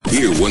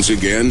once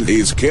again,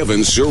 he's Kevin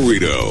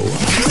Cerrito.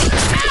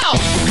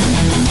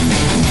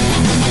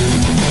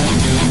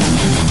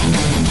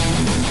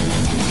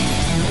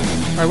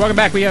 All right, welcome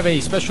back. We have a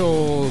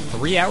special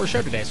 3-hour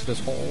show today, so this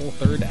whole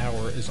third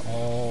hour is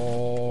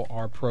all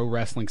our pro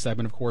wrestling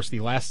segment. Of course, the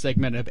last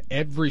segment of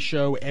every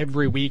show,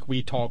 every week,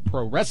 we talk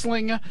pro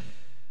wrestling.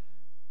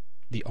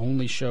 The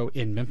only show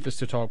in Memphis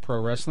to talk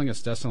pro wrestling.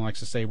 As Dustin likes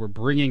to say, we're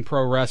bringing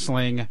pro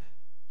wrestling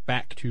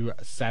back to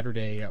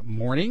Saturday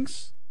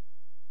mornings.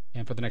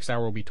 And for the next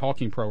hour, we'll be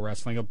talking pro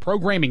wrestling. A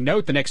programming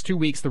note, the next 2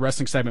 weeks, the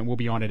wrestling segment will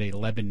be on at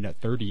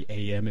 11:30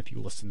 a.m. if you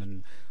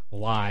listen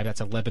live.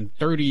 That's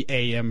 11:30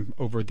 a.m.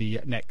 over the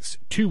next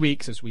 2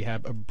 weeks as we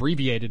have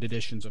abbreviated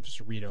editions of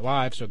Cerrito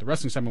Live. So the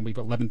wrestling segment will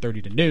be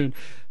 11:30 to noon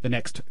the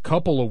next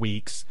couple of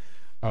weeks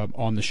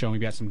on the show. We've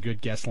got some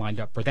good guests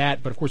lined up for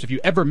that. But, of course, if you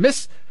ever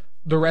miss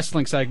the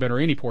wrestling segment or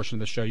any portion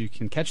of the show, you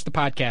can catch the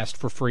podcast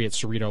for free at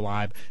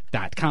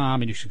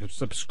CerritoLive.com, and you can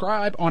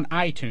subscribe on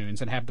iTunes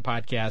and have the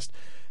podcast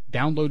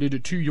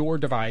downloaded to your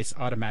device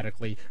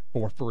automatically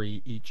for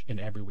free each and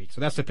every week. So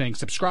that's the thing.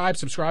 Subscribe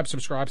to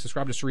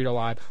Cerrito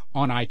Live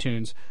on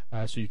iTunes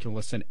so you can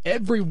listen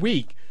every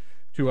week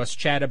to us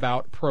chat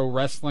about pro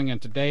wrestling.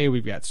 And today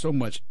we've got so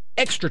much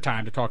extra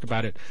time to talk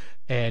about it.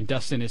 And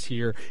Dustin is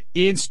here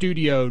in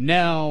studio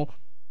now.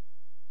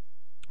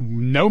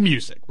 No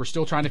music. We're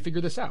still trying to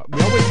figure this out.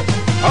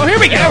 Oh, here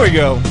we go. There we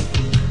go.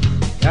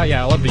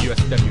 Yeah, I love the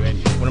USWA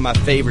music. One of my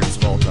favorites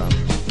of all time.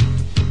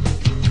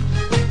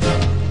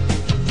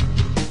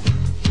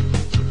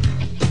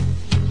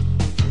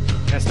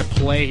 It has to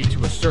play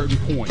to a certain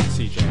point,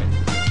 CJ.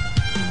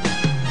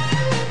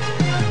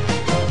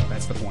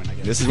 That's the point, I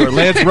guess. This is where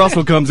Lance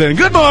Russell comes in.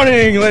 Good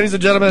morning, ladies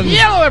and gentlemen.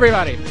 Yellow,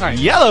 everybody. All right.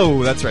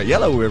 Yellow. That's right.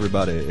 Yellow,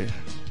 everybody.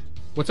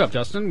 What's up,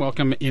 Justin?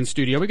 Welcome in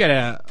studio. We got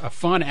a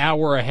fun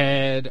hour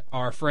ahead.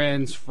 Our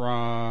friends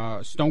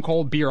from Stone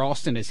Cold Beer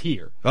Austin is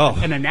here. Oh.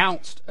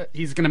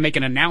 He's going to make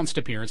an announced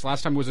appearance.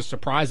 Last time was a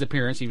surprise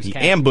appearance. He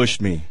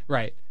ambushed me.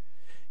 Right.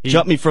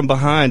 Jumped me from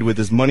behind with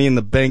his Money in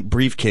the Bank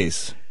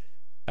briefcase.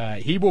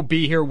 He will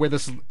be here with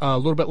us a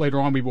little bit later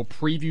on. We will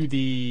preview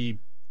the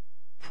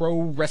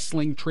Pro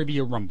Wrestling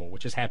Trivia Rumble,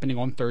 which is happening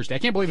on Thursday. I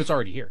can't believe it's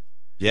already here.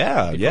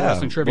 Yeah, the Pro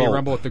Wrestling Trivia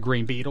Rumble at the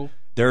Green Beetle.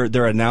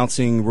 They're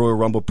announcing Royal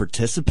Rumble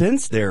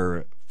participants.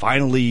 They're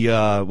finally,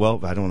 I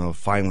don't know if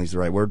finally is the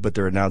right word, but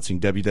they're announcing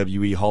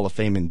WWE Hall of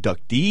Fame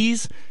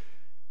inductees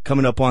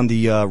coming up on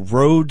the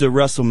road to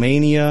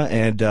WrestleMania,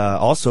 and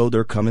also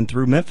they're coming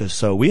through Memphis.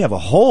 So we have a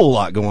whole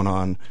lot going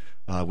on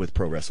with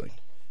pro wrestling.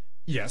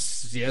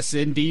 Yes,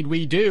 indeed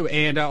we do.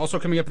 And also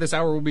coming up this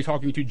hour, we'll be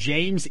talking to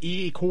James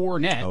E.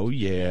 Cornette. Oh,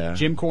 yeah.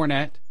 Jim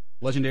Cornette,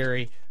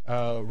 legendary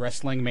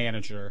wrestling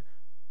manager.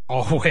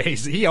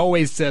 He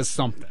always says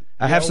something.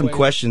 I have some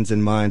questions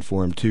in mind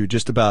for him, too,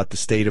 just about the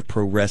state of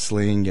pro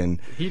wrestling. And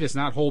he does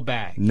not hold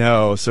back.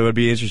 No, so it'd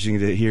be interesting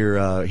to hear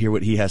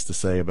what he has to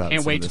say about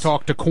Can't wait to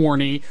talk to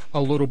Corny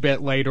a little bit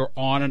later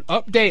on. An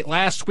update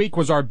last week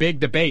was our big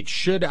debate.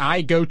 Should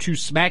I go to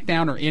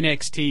SmackDown or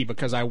NXT?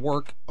 Because I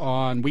work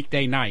on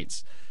weekday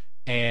nights.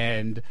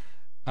 And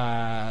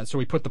so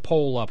we put the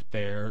poll up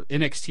there.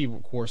 NXT,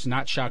 of course,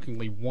 not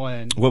shockingly,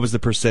 won. What was the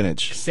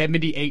percentage?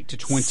 78 to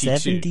 22.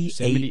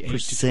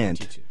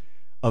 78%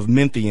 of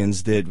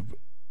Memphians that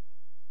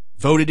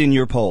voted in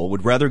your poll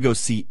would rather go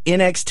see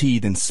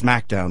NXT than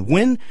SmackDown.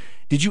 When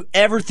did you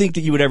ever think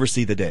that you would ever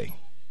see the day?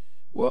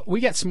 Well, we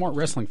got smart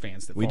wrestling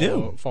fans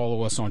that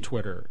follow us on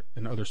Twitter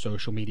and other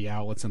social media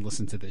outlets and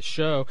listen to this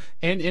show.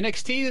 And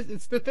NXT,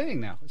 it's the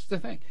thing now. It's the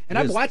thing. And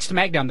I've watched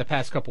SmackDown the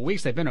past couple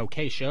weeks. They've been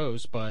okay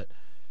shows, but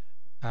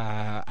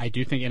I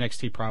do think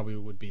NXT probably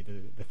would be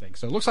the thing.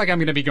 So it looks like I'm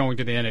going to be going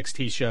to the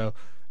NXT show.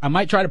 I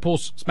might try to pull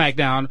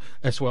SmackDown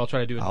as well.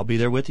 Try to do I'll be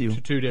there with you.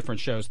 Two different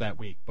shows that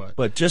week.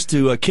 But just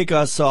to kick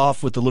us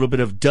off with a little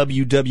bit of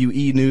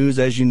WWE news,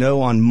 as you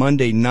know, on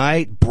Monday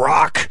night,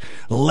 Brock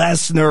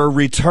Lesnar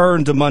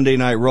returned to Monday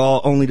Night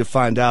Raw, only to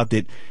find out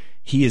that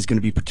he is going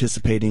to be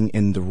participating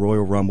in the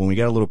Royal Rumble. And we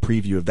got a little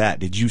preview of that.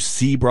 Did you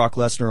see Brock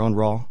Lesnar on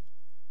Raw?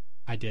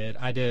 I did.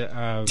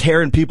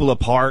 Tearing people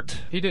apart.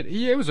 He did.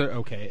 It was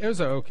okay.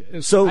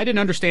 So I didn't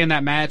understand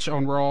that match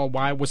on Raw.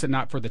 Why was it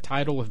not for the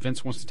title? If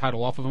Vince wants the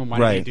title off of him, why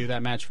didn't he do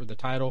that match for the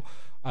title?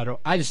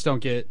 I just don't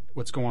get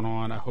what's going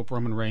on. I hope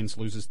Roman Reigns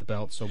loses the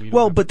belt.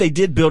 But they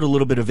did build a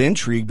little bit of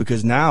intrigue,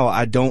 because now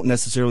I don't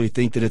necessarily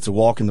think that it's a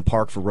walk in the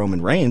park for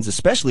Roman Reigns,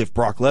 especially if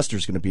Brock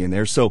Lesnar's going to be in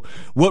there. So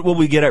what will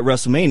we get at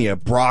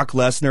WrestleMania? Brock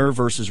Lesnar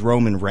versus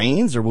Roman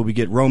Reigns, or will we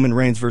get Roman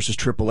Reigns versus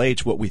Triple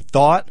H? What we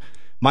thought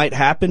might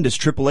happen. Does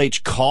Triple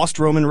H cost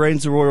Roman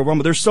Reigns the Royal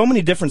Rumble? There's so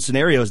many different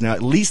scenarios now.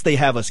 At least they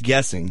have us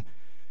guessing.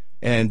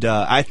 And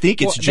I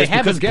think it's just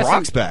because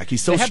Brock's back.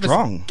 He's so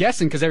strong. Us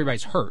guessing because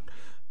everybody's hurt.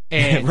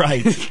 And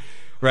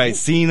right.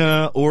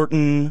 Cena,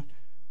 Orton.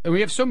 And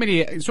we have so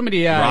many.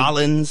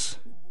 Rollins.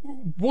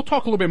 We'll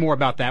talk a little bit more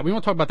about that. We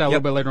want to talk about that a little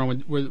bit later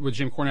on with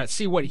Jim Cornette.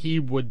 See what he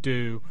would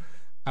do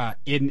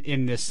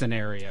in this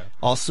scenario.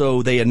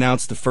 Also, they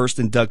announced the first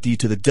inductee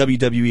to the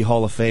WWE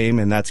Hall of Fame,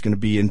 and that's going to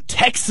be in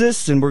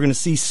Texas, and we're going to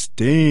see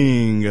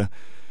Sting.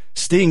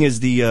 Sting is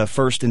the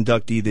first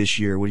inductee this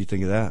year. What do you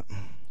think of that?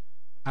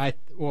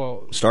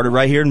 Started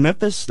right here in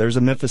Memphis. There's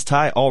a Memphis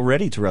tie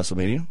already to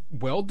WrestleMania.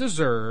 Well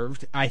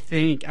deserved. I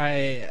think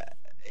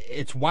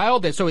it's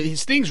wild that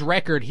his Sting's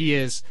record, he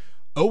is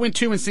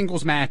 0-2 in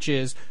singles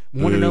matches,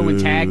 1-0 in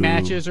tag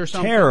matches or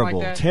something like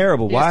that.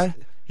 Terrible. Why?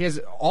 He has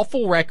an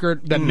awful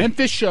record. The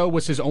Memphis show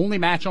was his only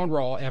match on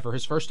Raw ever,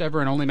 his first ever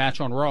and only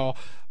match on Raw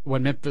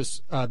when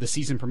Memphis, the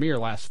season premiere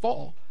last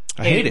fall.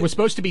 It was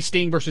supposed to be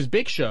Sting versus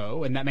Big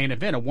Show in that main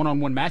event, a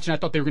one-on-one match, and I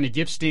thought they were going to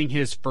give Sting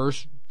his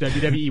first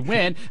WWE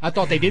win. I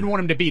thought they didn't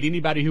want him to beat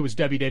anybody who was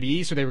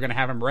WWE, so they were going to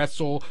have him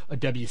wrestle a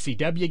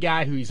WCW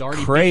guy who he's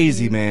already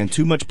crazy, beaten. Man.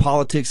 Too much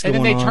politics going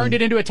on. And then they turned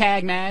it into a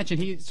tag match,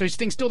 and so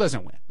Sting still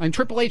doesn't win. And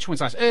Triple H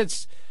wins last.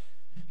 It's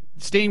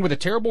Sting with a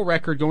terrible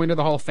record going to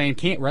the Hall of Fame,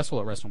 can't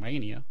wrestle at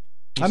WrestleMania.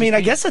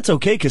 I guess that's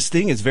okay because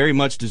Sting is very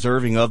much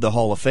deserving of the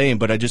Hall of Fame,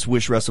 but I just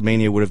wish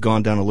WrestleMania would have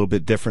gone down a little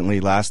bit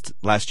differently last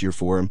year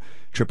for him.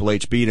 Triple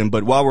H beat him.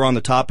 But while we're on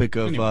the topic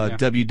of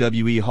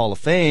WWE Hall of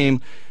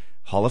Fame,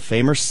 Hall of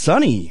Famer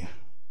Sunny,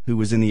 who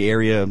was in the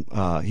area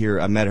here,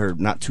 I met her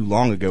not too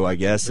long ago, I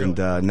guess, really?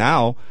 And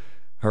now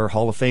her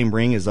Hall of Fame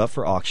ring is up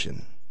for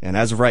auction. And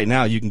as of right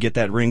now, you can get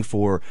that ring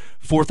for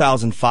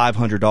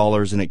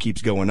 $4,500, and it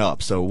keeps going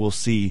up. So we'll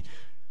see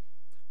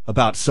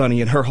about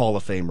Sunny and her Hall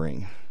of Fame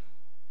ring.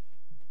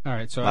 All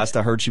right. So last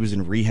I heard, she was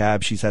in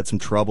rehab. She's had some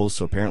troubles,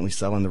 so apparently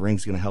selling the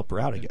ring's going to help her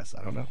out. I guess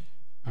I don't know.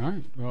 All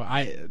right.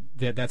 Well,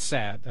 that's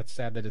sad. That's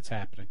sad that it's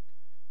happening.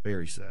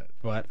 Very sad.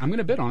 But I'm going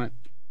to bid on it.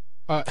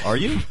 Are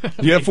you?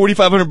 You have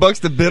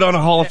 $4,500 to bid on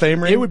a Hall of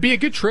Fame ring? It would be a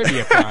good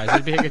trivia prize.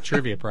 It'd be a good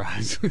trivia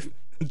prize.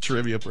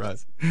 Trivia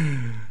prize.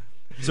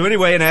 So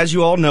anyway, and as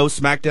you all know,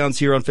 SmackDown's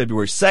here on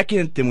February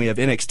 2nd. Then we have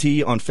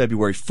NXT on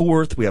February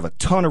 4th. We have a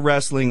ton of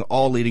wrestling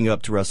all leading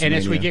up to WrestleMania. And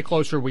as we get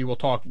closer, we will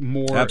talk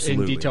more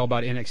Absolutely. in detail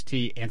about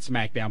NXT and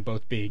SmackDown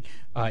both being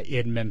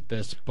in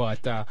Memphis.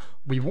 But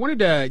we wanted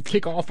to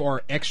kick off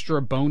our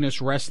extra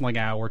bonus wrestling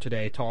hour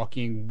today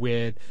talking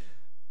with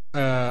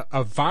a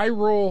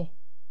viral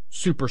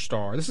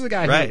superstar. This is a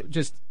guy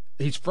who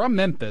he's from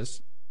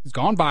Memphis. He's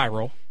gone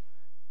viral.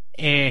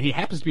 And he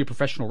happens to be a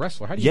professional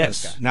wrestler. How do you know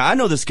this guy? Now, I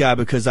know this guy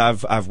because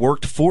I've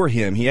worked for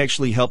him. He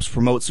actually helps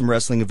promote some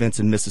wrestling events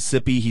in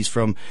Mississippi. He's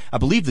from, I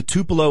believe, the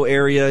Tupelo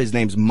area. His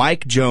name's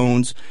Mike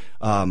Jones.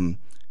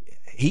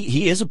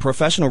 He is a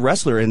professional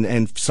wrestler,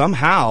 and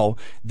somehow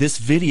this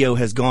video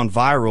has gone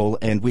viral,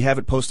 and we have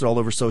it posted all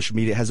over social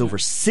media. It has over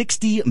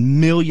 60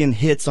 million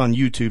hits on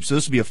YouTube, so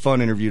this would be a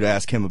fun interview to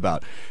ask him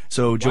about.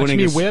 So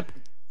joining us, whip,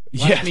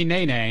 watch me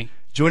nay-nay.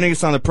 Joining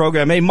us on the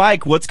program, hey,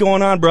 Mike, what's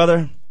going on,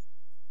 brother?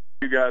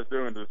 You guys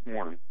doing this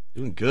morning?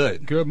 Doing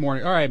good. Good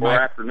morning. All right, Mike.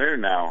 Or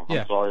afternoon now.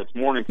 I'm sorry, it's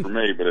morning for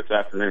me, but it's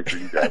afternoon for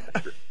you guys.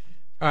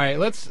 All right,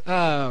 let's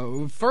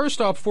first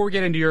off, before we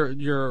get into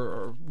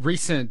your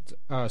recent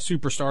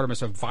superstardom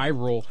as a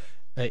viral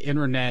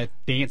internet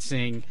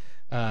dancing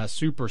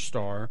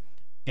superstar,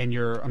 and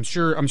I'm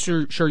sure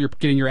you're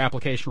getting your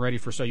application ready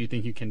for So You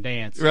Think You Can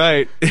Dance,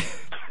 right?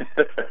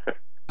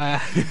 Tell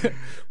us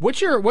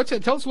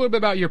a little bit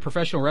about your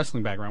professional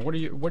wrestling background. What do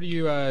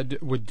you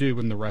would do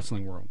in the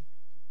wrestling world?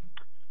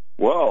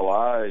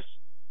 Well,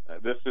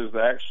 this is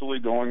actually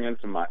going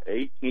into my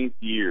 18th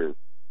year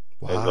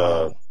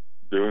as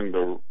doing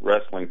the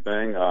wrestling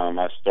thing.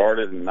 I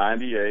started in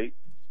 '98,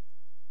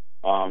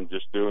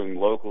 just doing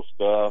local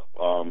stuff.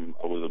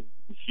 I was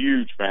a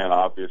huge fan,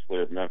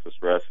 obviously, of Memphis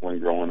wrestling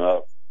growing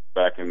up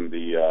back in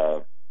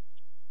the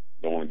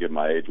don't want to give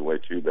my age away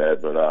too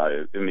bad, but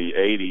in the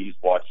 80s,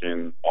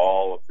 watching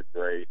all of the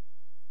greats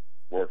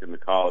working the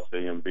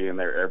Coliseum, being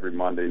there every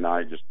Monday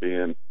night, just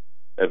being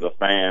as a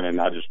fan,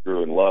 and I just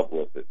grew in love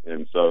with it.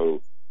 And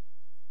so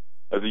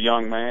as a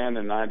young man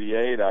in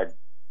 '98, I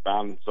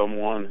found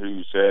someone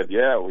who said,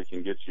 yeah, we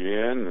can get you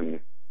in, and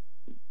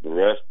the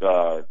rest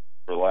for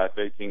the last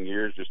 18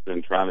 years just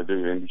been trying to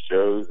do indie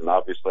shows, and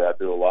obviously I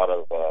do a lot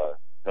of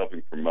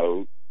helping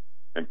promote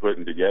and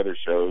putting together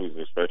shows,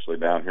 especially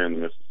down here in the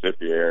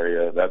Mississippi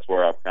area. That's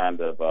where I've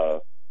kind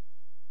of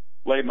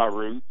laid my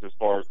roots as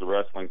far as the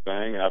wrestling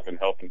thing, and I've been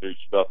helping do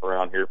stuff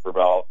around here for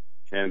about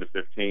 10 to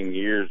 15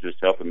 years, just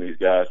helping these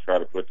guys try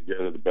to put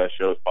together the best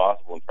shows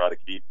possible and try to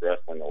keep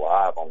wrestling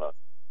alive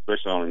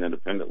especially on an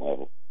independent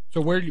level.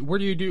 So where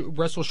do you do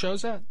wrestle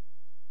shows at?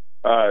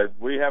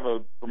 We have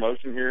a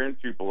promotion here in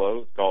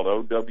Tupelo. It's called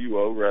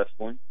OWO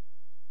Wrestling.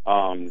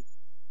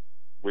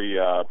 We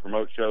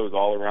promote shows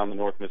all around the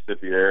North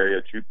Mississippi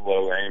area,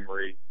 Tupelo,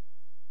 Amory,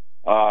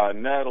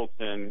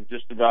 Nettleton,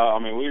 just about. I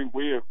mean,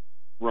 we have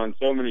run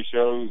so many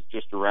shows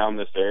just around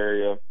this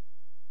area,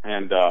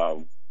 and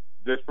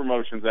this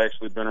promotion's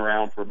actually been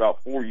around for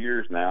about 4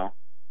 years now,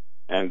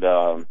 and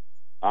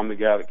I'm the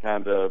guy that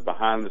kind of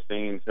behind the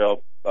scenes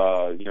helps,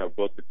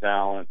 book the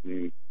talent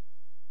and,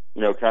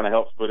 kind of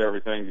helps put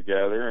everything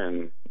together.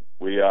 And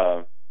we've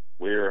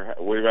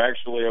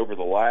actually, over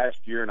the last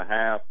year and a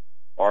half,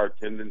 our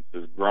attendance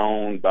has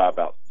grown by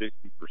about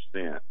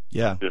 60%.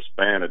 Yeah. Just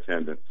fan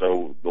attendance.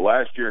 So the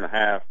last year and a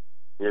half,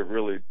 we've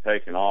really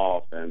taken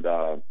off, and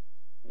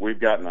we've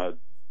gotten a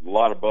a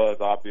lot of buzz,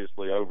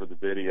 obviously, over the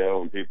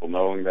video and people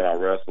knowing that I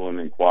wrestle and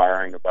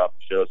inquiring about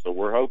the show. So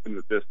we're hoping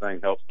that this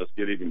thing helps us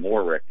get even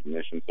more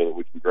recognition so that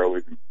we can grow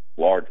even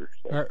larger.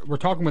 So. We're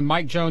talking with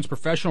Mike Jones,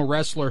 professional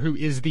wrestler who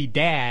is the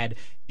dad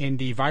in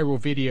the viral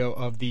video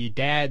of the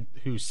dad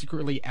who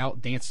secretly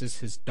outdances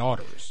his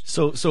daughters.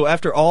 So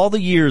after all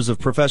the years of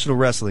professional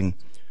wrestling,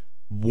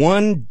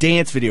 one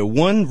dance video,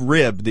 one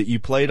rib that you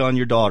played on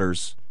your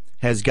daughters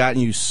has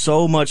gotten you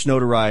so much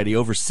notoriety,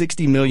 over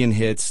 60 million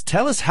hits.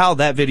 Tell us how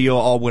that video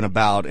all went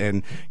about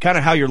and kind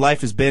of how your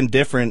life has been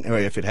different, or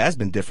if it has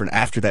been different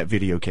after that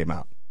video came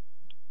out.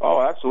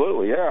 Oh,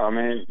 absolutely, yeah. I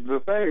mean, the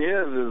thing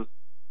is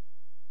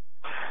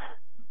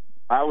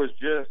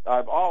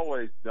I've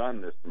always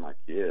done this to my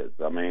kids.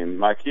 I mean,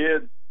 my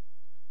kids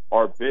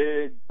are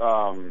big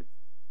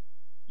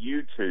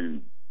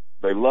YouTube.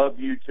 They love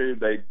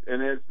YouTube.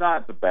 And it's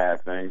not the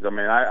bad things. I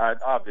mean, I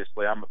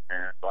obviously I'm a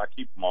parent, so I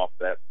keep them off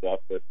that stuff.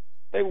 But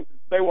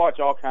they watch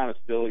all kind of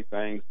silly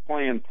things,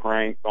 playing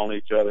pranks on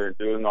each other and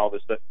doing all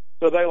this stuff.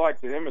 So they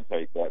like to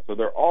imitate that. So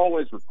they're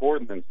always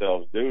recording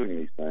themselves doing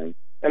these things.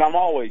 And I'm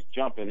always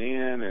jumping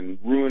in and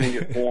ruining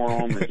it for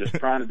them and just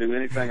trying to do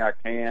anything I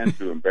can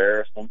to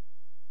embarrass them.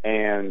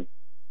 And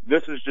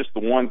this is just the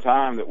one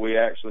time that we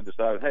actually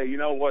decided, hey, you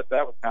know what?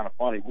 That was kind of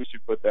funny. We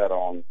should put that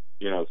on,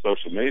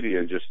 social media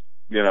and just,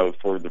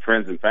 for the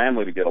friends and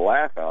family to get a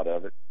laugh out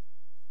of it.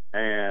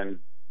 And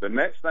the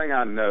next thing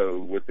I know,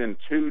 within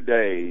 2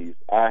 days,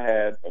 I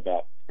had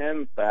about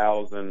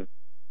 10,000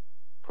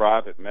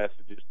 private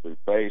messages through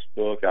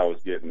Facebook. I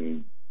was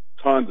getting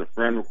tons of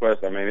friend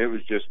requests. I mean, it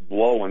was just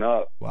blowing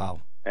up.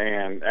 Wow.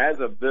 And as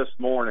of this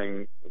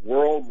morning,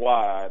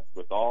 worldwide,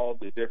 with all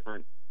the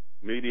different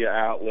media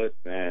outlets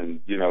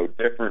and,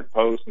 different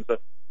posts and stuff,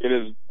 it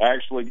has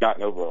actually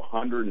gotten over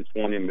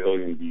 120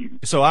 million views.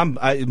 So I'm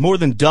more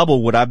than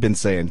double what I've been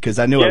saying, because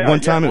I know at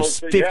one time it was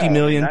 50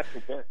 million, that's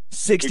okay.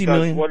 60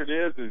 million. What it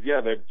is,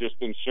 they've just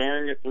been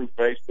sharing it through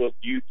Facebook,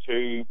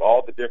 YouTube,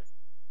 all the different,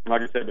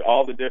 like I said,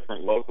 all the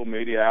different local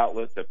media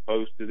outlets have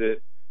posted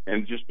it.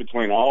 And just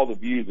between all the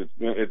views,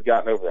 it's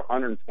gotten over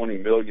 120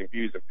 million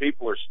views, and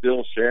people are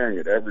still sharing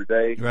it every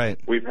day. Right.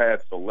 We've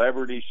had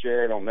celebrities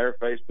share it on their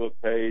Facebook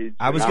page.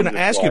 I was going to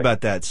ask you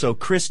about that. So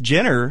Kris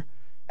Jenner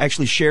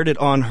actually shared it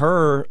on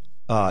her.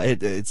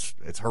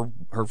 It's her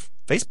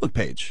Facebook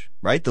page,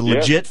 right? The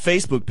legit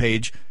Facebook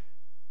page.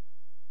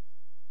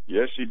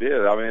 Yes, she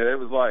did. I mean, it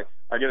was like,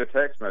 I get a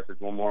text message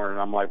one morning,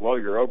 and I'm like, well,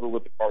 you're over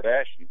with the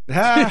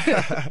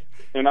Kardashians.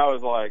 And I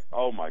was like,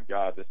 oh, my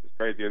God, this is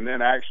crazy. And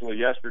then actually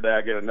yesterday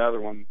I get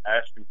another one,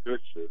 Ashton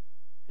Kutcher.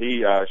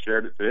 He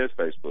shared it to his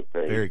Facebook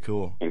page. Very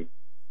cool. And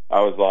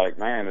I was like,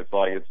 man, it's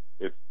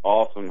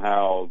awesome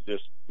how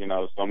just,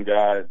 some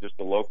guy, just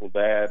a local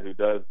dad who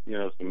does,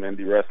 some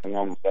indie wrestling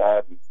on the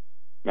side. And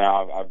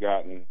now I've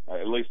gotten,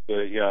 at least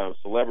the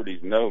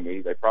celebrities know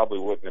me. They probably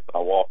wouldn't if I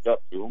walked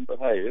up to them. But,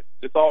 hey,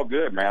 it's all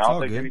good, man.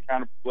 I'll take any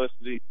kind of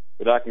publicity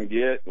that I can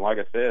get. And like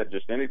I said,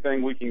 just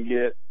anything we can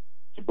get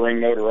to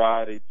bring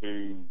notoriety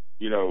to,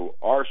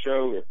 our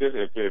show.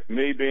 If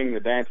me being the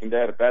dancing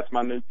dad, if that's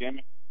my new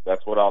gimmick,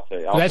 that's what I'll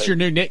say. So that's your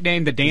new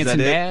nickname, the dancing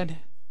dad?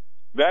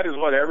 That is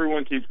what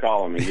everyone keeps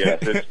calling me,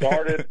 yes. It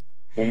started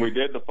when we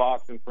did the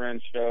Fox and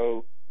Friends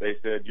show. They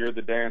said, you're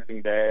the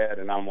dancing dad.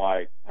 And I'm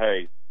like,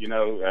 hey,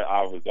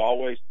 I was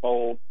always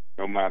told,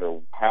 no matter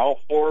how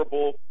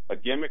horrible a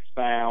gimmick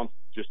sounds,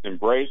 just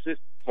embrace it,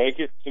 take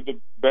it to the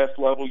best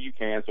level you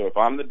can. So if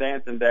I'm the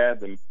dancing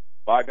dad, then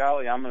by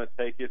golly, I'm going to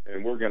take it,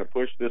 and we're going to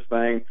push this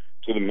thing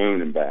to the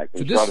moon and back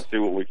and try to see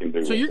what we can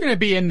do. So you're going to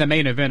be in the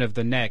main event of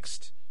the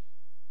next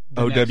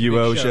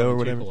OWO show or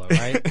whatever, Tupelo,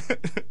 right?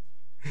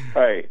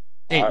 Hey,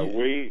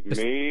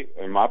 me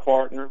and my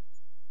partner,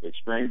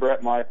 Extreme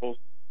Brett Michaels,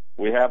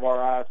 we have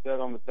our eyes set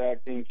on the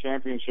tag team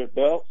championship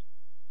belts.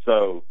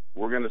 So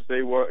we're going to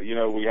see what,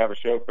 we have a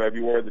show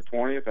February the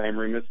 20th,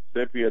 Amory,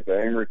 Mississippi at the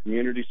Amory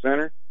Community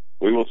Center.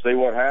 We will see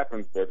what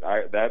happens, but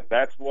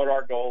that's what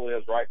our goal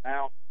is right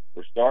now.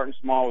 We're starting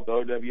small with the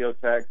OWO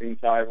tag team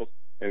titles,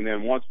 and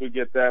then once we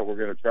get that, we're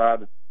going to try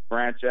to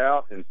branch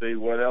out and see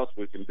what else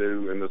we can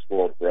do in this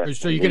world of wrestling.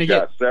 So you're going to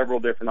get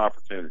several different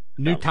opportunities.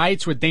 New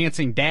tights with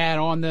Dancing Dad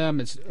on them.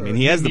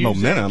 He has the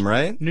momentum,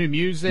 right? New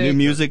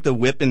music, the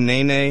whip and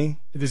nay.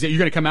 You're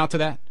going to come out to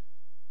that?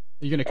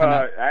 Are you going to come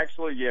out?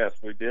 Actually, yes,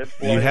 we did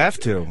play. You have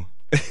to.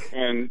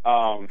 And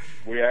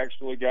we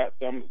actually got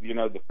some,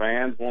 the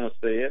fans want to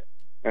see it.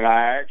 And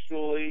I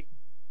actually,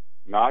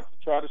 not to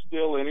try to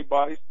steal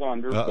anybody's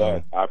thunder,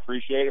 but I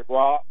appreciate it,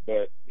 Rock,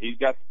 but he's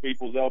got the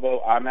people's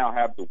elbow. I now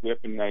have the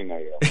whip and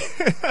nay-nay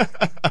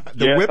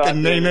elbow. Whip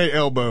and nay-nay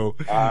elbow.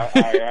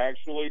 I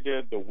actually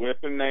did the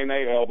whip and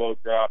nay-nay elbow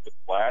drop at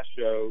the last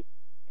show.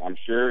 I'm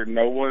sure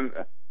no one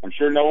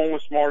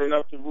was smart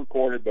enough to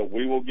record it, but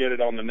we will get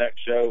it on the next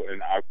show,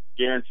 and I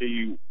guarantee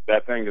you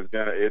that thing is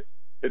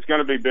it's going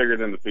to be bigger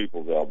than the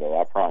people's elbow,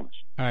 I promise.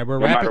 All right, no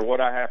matter what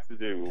I have to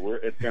do,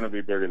 it's going to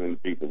be bigger than the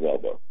people's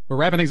elbow. We're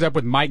wrapping things up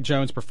with Mike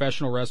Jones,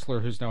 professional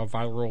wrestler who's now a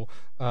viral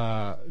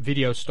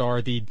video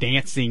star, the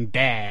Dancing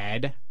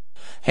Dad.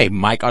 Hey,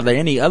 Mike, are there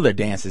any other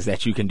dances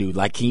that you can do?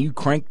 Like, can you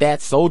crank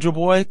that Soldier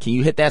Boy? Can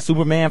you hit that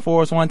Superman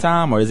for us one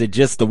time, or is it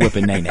just the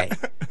whipping nay-nay?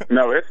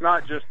 No, it's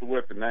not just the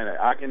whipping nay-nay.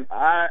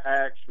 I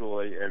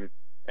actually,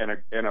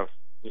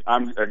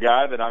 I'm a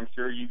guy that I'm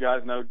sure you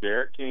guys know,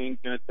 Derek King,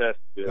 can attest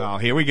to this. Oh,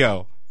 here we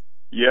go.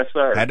 Yes,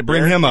 sir. Had to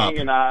bring him up.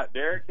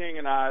 Derek King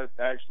and I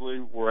actually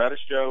were at a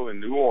show in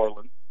New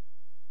Orleans,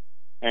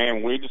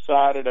 and we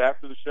decided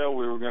after the show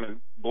we were going to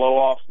blow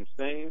off some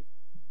steam,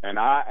 and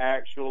I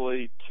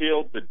actually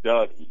killed the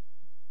Dougie.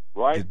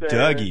 Right the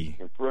there. Dougie.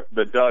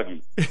 The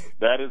Dougie.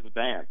 That is a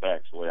dance,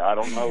 actually. I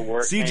don't know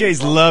where it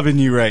CJ's loving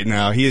you right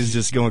now. He is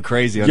just going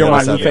crazy. You're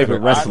my new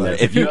favorite wrestler.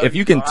 If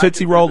you can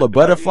Tootsie Roll a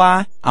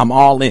butterfly, I'm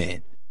all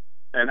in.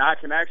 And I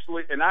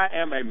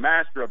am a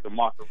master of the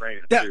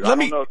Macarena, too. I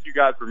don't know if you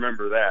guys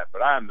remember that,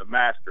 but I am the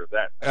master of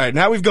that. All right,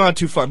 now we've gone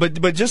too far. But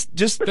just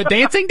the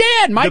Dancing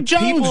Dad, Mike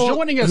Jones,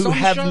 joining us who on the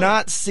have show.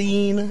 not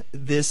seen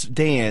this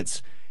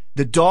dance.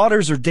 The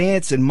daughters are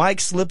dancing. Mike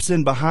slips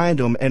in behind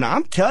them, and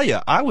I'm telling you,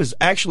 I was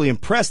actually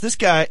impressed. This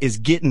guy is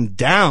getting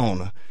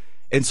down.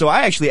 And so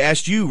I actually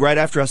asked you right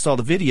after I saw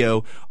the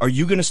video, are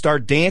you going to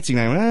start dancing?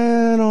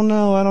 I don't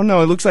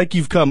know. It looks like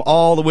you've come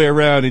all the way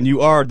around, and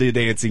you are the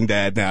Dancing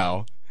Dad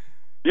now.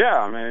 Yeah,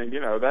 I mean,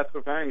 that's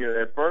the thing.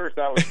 At first,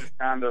 I was just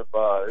kind of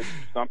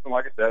something,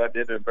 like I said, I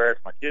did to embarrass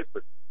my kids,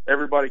 but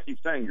everybody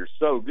keeps saying, you're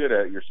so good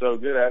at it, you're so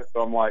good at it.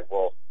 So I'm like,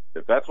 well,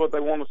 if that's what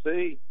they want to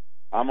see,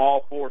 I'm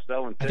all for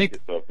selling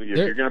tickets. So if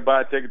you're going to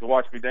buy a ticket to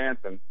watch me dance,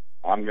 then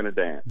I'm going to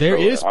dance. There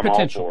is I'm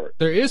potential. all for it.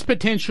 There is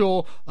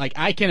potential. Like,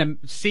 I can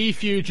see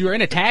feuds. You're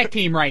in a tag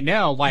team right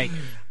now. Like,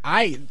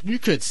 you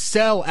could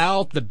sell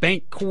out the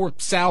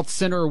Bancorp South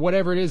Center or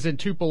whatever it is in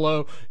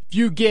Tupelo. If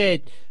you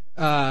get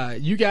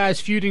you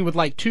guys feuding with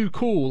like Too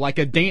Cool, like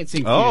a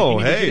dancing feud. Oh,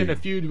 you hey. get in a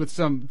feud with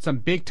some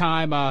big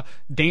time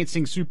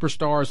dancing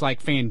superstars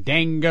like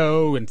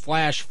Fandango and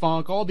Flash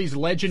Funk, all these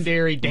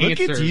legendary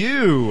dancers. Look at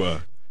you.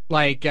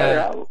 Like,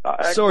 I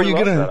so are you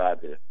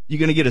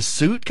gonna get a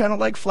suit kind of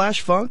like Flash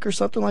Funk or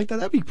something like that?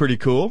 That'd be pretty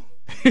cool.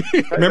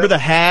 Remember the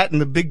hat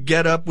and the big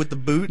getup with the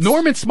boots?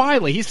 Norman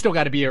Smiley, he's still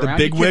got to be around.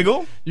 The big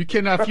wiggle? You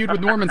can feud with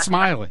Norman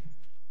Smiley.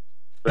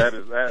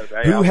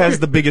 Who has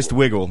the biggest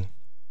wiggle?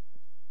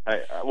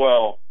 Hey,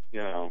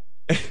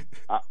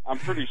 I'm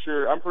pretty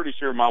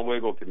sure my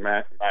wiggle can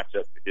match up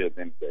to his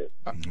any day.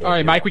 All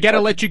right, Mike, we got to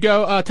let you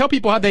go. Tell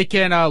people how they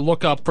can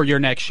look up for your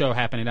next show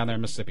happening down there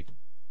in Mississippi.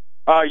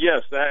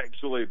 Yes,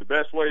 actually, the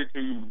best way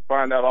to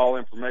find out all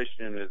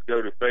information is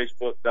go to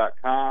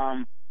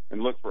Facebook.com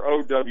and look for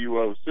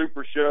OWO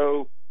Super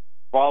Show.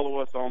 Follow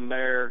us on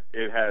there.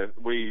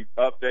 We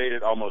update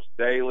it almost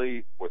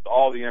daily with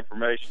all the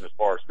information as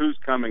far as who's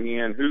coming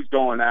in, who's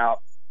going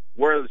out,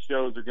 where the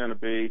shows are going to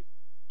be.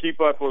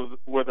 Keep up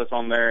with us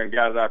on there, and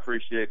guys, I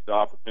appreciate the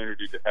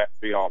opportunity to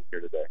be on here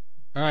today.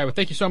 All right, well,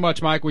 thank you so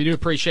much, Mike. We do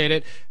appreciate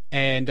it,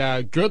 and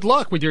good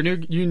luck with your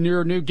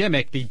new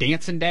gimmick, the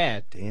Dancing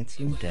Dad.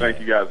 Dancing Dad. Thank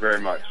you guys very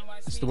much.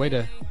 It's the way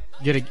to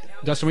get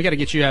Dustin. We got to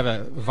get you to have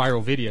a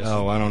viral video.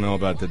 Oh, I don't know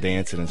about the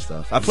dancing and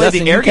stuff. I played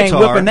Dustin, the air you can't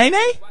guitar. whip a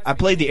nay-nay? I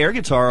played the air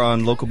guitar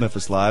on Local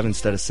Memphis Live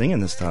instead of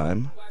singing this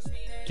time.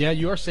 Yeah,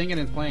 you are singing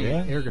and playing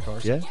air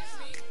guitars. Yeah.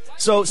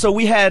 So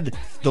we had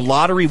the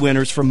lottery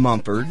winners from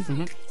Mumford.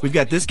 Mm-hmm. We've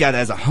got this guy that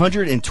has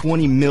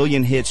 120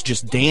 million hits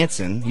just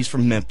dancing. He's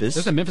from Memphis.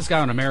 There's a Memphis guy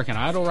on American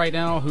Idol right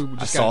now who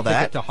just got a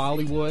ticket to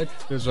Hollywood.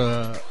 There's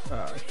a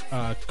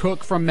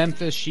cook from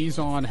Memphis. She's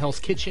on Hell's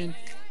Kitchen.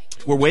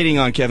 We're waiting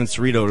on Kevin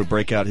Cerrito to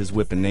break out his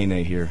whip and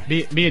nay-nay here.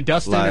 Me and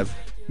Dustin. Live.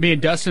 Me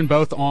and Dustin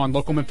both on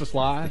Local Memphis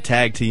Live.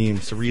 Tag team.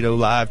 Cerrito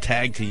Live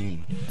tag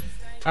team.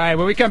 All right,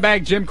 when we come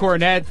back, Jim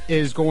Cornette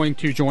is going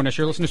to join us.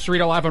 You're listening to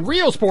Cerrito Live on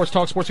Real Sports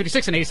Talk, Sports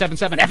 56 and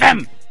 87.7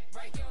 FM.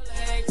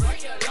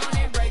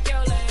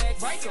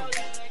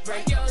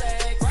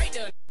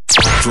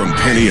 From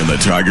Penny and the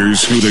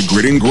Tigers to the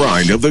grit and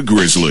grind of the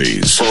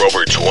Grizzlies. For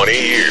over 20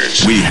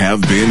 years, we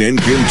have been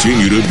and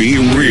continue to be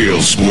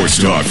real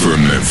sports talk for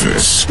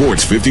Memphis.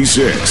 Sports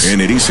 56 and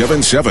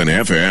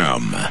 87.7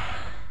 FM.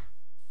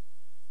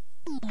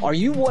 Are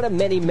you one of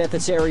many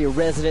Memphis area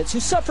residents who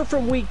suffer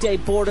from weekday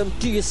boredom?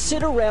 Do you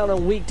sit around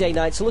on weekday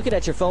nights looking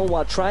at your phone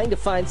while trying to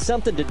find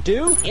something to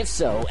do? If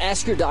so,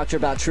 ask your doctor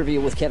about trivia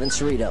with Kevin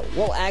Cerrito.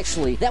 Well,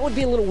 actually, that would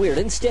be a little weird.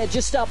 Instead,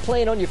 just stop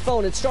playing on your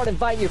phone and start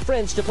inviting your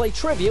friends to play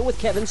trivia with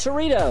Kevin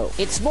Cerrito.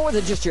 It's more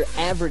than just your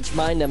average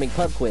mind-numbing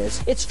pub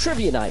quiz. It's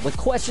trivia night with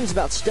questions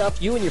about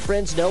stuff you and your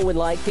friends know and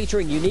like,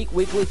 featuring unique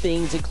weekly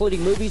themes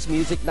including movies,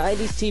 music,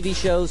 90s TV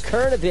shows,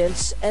 current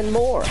events, and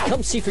more.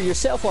 Come see for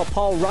yourself while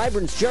Paul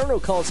Ryburn's Journal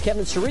calls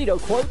Kevin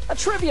Cerrito, quote, a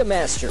trivia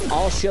master.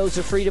 All shows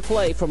are free to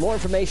play. For more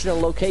information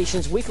on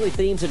locations, weekly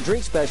themes, and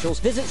drink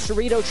specials, visit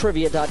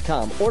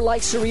CerritoTrivia.com or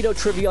like Cerrito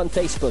Trivia on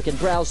Facebook and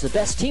browse the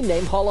Best Team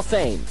Name Hall of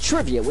Fame.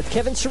 Trivia with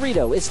Kevin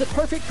Cerrito is the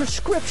perfect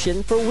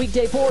prescription for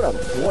weekday boredom.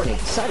 Warning,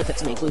 side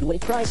effects may include winning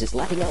prizes,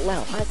 laughing out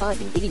loud,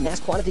 high-fiving, eating mass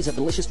quantities of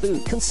delicious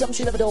food,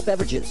 consumption of adult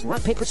beverages,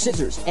 rock, paper,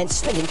 scissors, and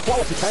spending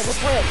quality time with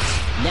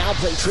friends. Now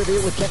play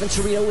trivia with Kevin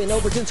Cerrito in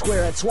Overton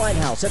Square at Swine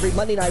House every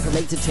Monday night from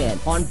 8 to 10,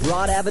 on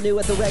Broad Avenue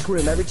at the Rec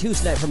Room every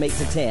Tuesday night from 8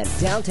 to 10.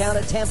 Downtown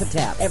at Tampa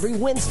Tap every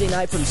Wednesday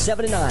night from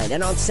 7 to 9.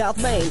 And on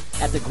South Main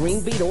at the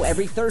Green Beetle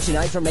every Thursday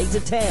night from 8 to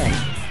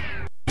 10.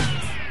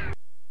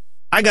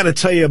 I got to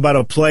tell you about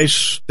a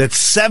place that's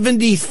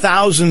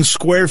 70,000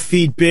 square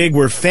feet big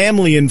where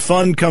family and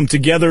fun come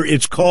together.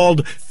 It's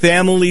called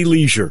Family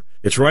Leisure.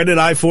 It's right at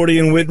I-40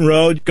 and Whitten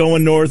Road.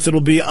 Going north, it'll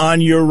be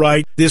on your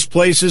right. This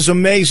place is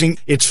amazing.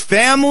 It's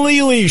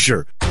Family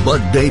Leisure.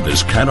 Bud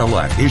Davis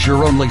Cadillac is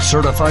your only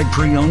certified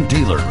pre-owned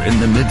dealer in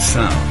the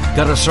Mid-South.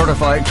 Got a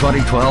certified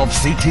 2012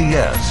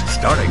 CTS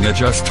starting at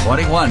just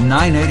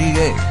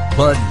 $21,988.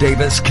 Bud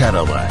Davis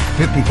Cadillac,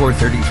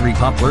 5433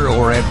 Poplar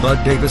or at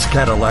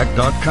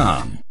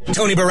buddaviscadillac.com.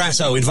 Tony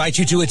Barrasso invites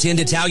you to attend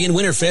Italian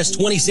Winterfest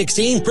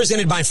 2016,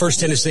 presented by First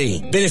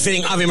Tennessee,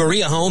 benefiting Ave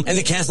Maria Home and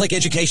the Catholic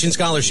Education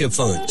Scholarship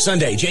Fund.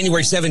 Sunday,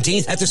 January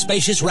 17th at the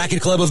spacious Racket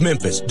Club of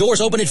Memphis.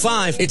 Doors open at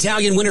 5.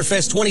 Italian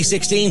Winterfest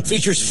 2016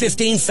 features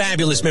 15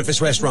 fabulous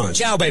Memphis restaurants.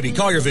 Chow Baby,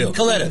 Collierville,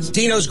 Coletta's,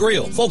 Tino's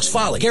Grill, Folks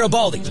Folly,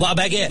 Garibaldi, La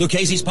Baguette,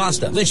 Lucchese's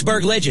Pasta,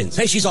 Lynchburg Legends,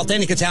 Pesci's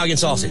Authentic Italian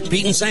Sausage,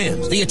 Pete and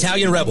Sam's, The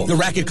Italian Rebel, The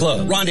Racket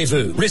Club,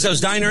 Rendezvous, Rizzo's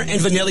Diner, and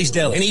Vanelli's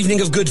Deli. An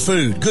evening of good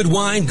food, good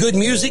wine, good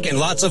music, and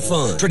lots of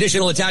fun.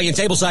 Traditional Italian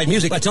tableside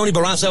music by Tony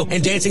Barrasso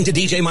and dancing to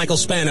DJ Michael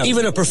Spano.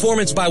 Even a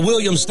performance by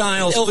William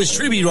Styles, Elvis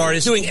tribute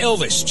artist doing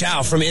Elvis.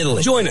 Ciao from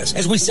Italy. Join us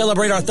as we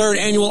celebrate our third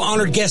annual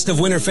honored guest of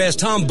Winterfest,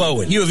 Tom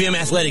Bowen, U of M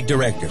athletic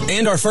director,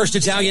 and our first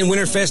Italian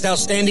Winterfest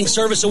Outstanding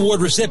Service Award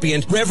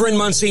recipient, Reverend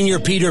Monsignor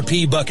Peter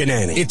P.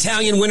 Buchanani.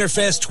 Italian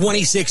Winterfest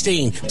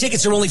 2016.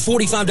 Tickets are only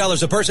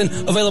 $45 a person.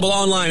 Available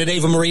online at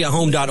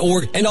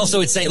avamariahome.org and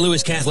also at St.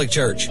 Louis Catholic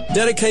Church.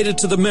 Dedicated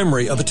to the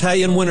memory of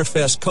Italian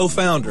Winterfest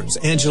co-founders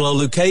Angelo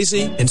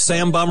Lucchese and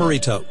Sam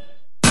Bomarito.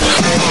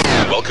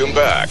 Welcome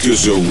back to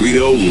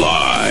Cerrito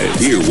Live.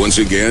 Here once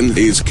again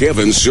is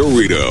Kevin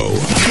Cerrito.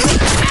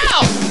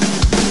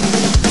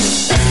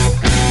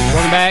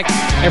 Welcome back.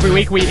 Every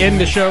week we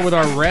end the show with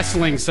our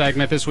wrestling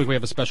segment. This week we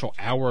have a special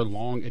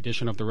hour-long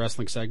edition of the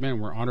wrestling segment,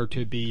 and we're honored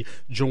to be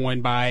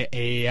joined by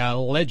a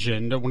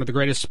legend, one of the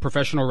greatest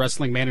professional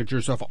wrestling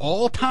managers of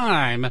all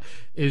time,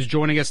 is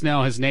joining us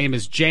now. His name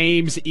is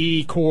James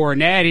E.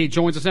 Cornette. He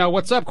joins us now.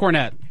 What's up,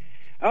 Cornette?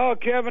 Oh,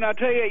 Kevin, I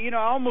tell you, I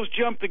almost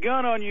jumped the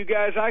gun on you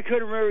guys. I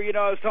couldn't remember,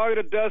 I was talking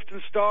to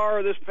Dustin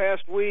Starr this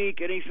past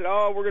week, and he said,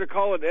 we're going to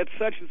call it at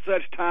such and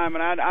such time,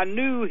 and I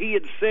knew he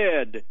had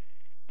said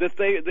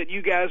that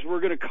you guys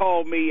were going to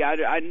call me.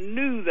 I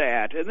knew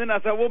that, and then I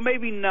thought, well,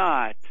 maybe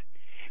not.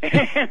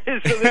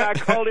 And so then I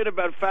called in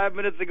about 5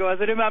 minutes ago. I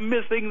said, am I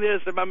missing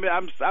this?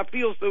 I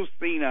feel so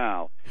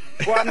senile.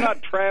 Well, I'm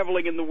not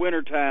traveling in the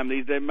wintertime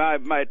these days.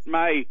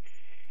 My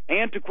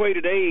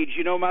antiquated age,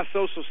 my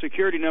Social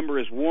Security number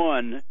is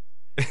 1.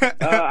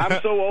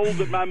 I'm so old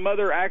that my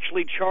mother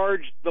actually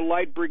charged the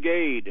Light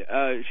Brigade.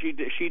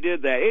 She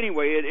did that.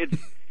 Anyway,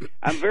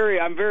 I'm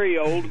very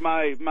old.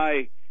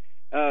 My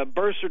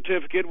birth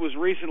certificate was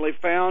recently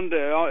found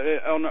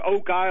on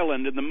Oak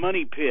Island in the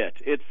Money Pit.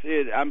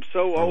 I'm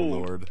so old. Oh,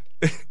 Lord.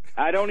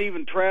 I don't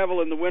even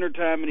travel in the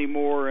wintertime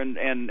anymore, and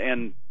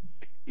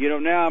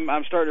now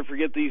I'm starting to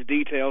forget these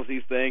details,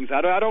 these things.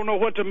 I don't know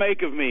what to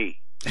make of me.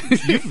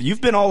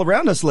 You've been all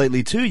around us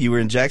lately too. You were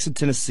in Jackson,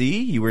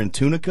 Tennessee. You were in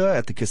Tunica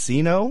at the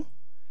casino.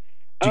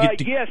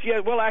 Yes.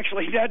 Well,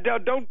 actually,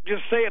 don't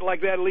just say it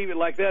like that. Leave it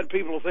like that.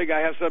 People will think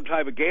I have some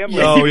type of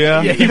gambling. Oh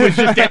yeah, he was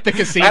just at the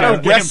casino at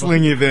a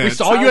wrestling event. We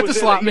saw you at the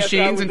slot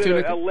machines in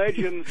Tunica. A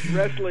Legends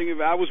wrestling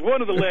event. I was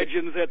one of the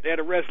legends at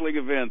a wrestling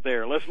event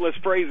there. Let's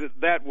phrase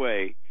it that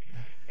way.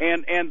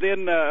 And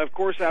then of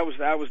course I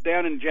was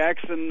down in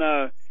Jackson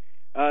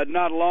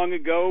not long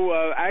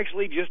ago,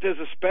 actually just as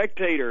a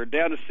spectator,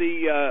 down to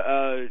see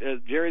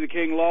Jerry the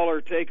King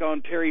Lawler take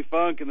on Terry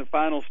Funk in the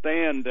final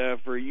stand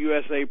for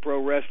USA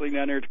Pro Wrestling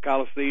down there at the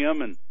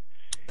Coliseum, and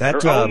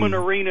or Oman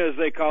Arena as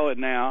they call it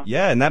now.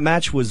 Yeah, and that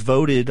match was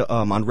voted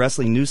on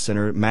Wrestling News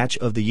Center Match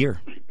of the Year.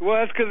 Well,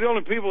 that's because the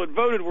only people that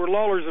voted were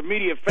Lawler's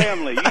immediate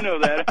family. You know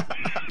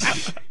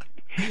that.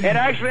 And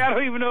actually, I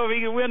don't even know if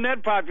he can win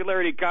that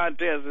popularity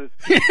contest.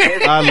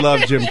 I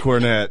love Jim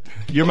Cornette.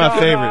 You're my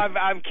favorite. No,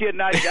 I'm kidding.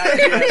 I'm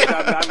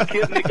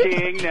kidding the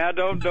king. Now,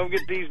 don't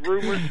get these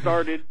rumors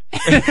started.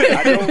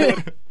 I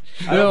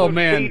don't want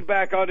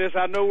feedback on this.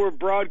 I know we're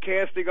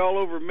broadcasting all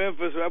over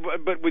Memphis,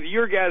 but with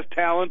your guys'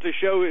 talent, the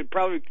show would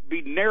probably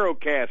be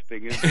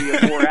narrowcasting. It'd be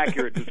a more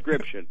accurate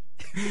description.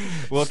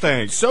 Well,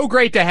 thanks. So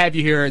great to have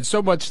you here, and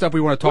so much stuff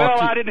we want to talk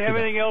to. Well, I didn't have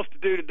anything else to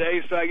do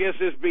today, so I guess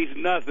this beats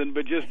nothing,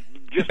 but just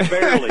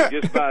barely,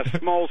 just by a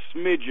small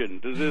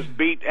smidgen. Does this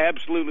beat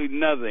absolutely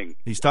nothing?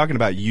 He's talking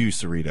about you,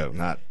 Cerrito,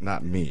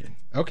 not me.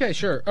 Okay,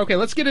 sure. Okay,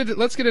 let's get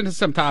into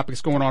some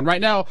topics going on right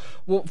now.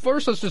 Well,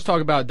 first let's just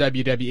talk about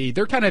WWE.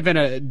 They're kind of in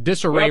a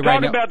disarray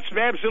right now. Talking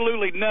about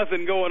absolutely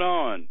nothing going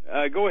on.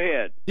 Go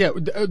ahead. Yeah,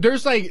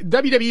 there's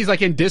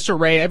WWE's in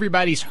disarray.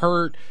 Everybody's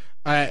hurt.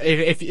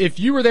 If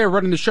you were there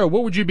running the show,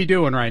 what would you be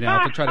doing right now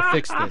to try to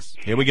fix this?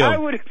 Here we go. I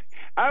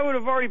would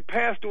have already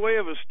passed away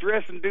of a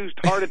stress-induced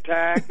heart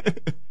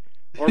attack.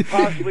 Or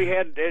possibly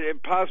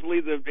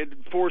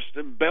forced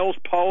Bell's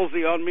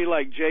palsy on me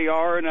like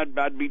JR, and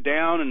I'd be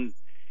down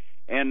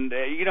and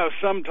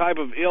some type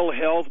of ill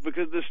health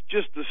because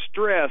just the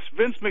stress.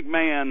 Vince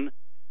McMahon,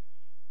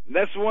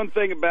 that's the one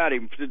thing about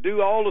him, to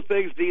do all the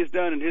things that he has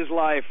done in his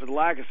life, with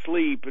lack of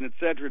sleep and et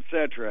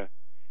cetera,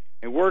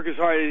 and work as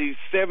hard as he's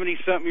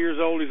 70-something years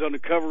old. He's on the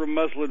cover of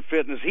Muscle and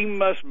Fitness. He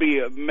must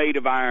be made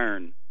of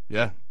iron.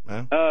 Yeah.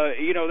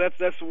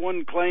 That's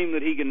one claim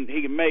that he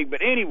can make.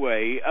 But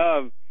anyway,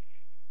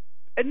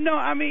 no,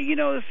 I mean,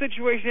 the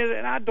situation is,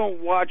 and I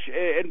don't watch,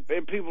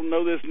 and people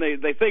know this,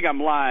 and they think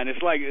I'm lying.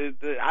 It's like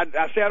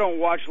I say I don't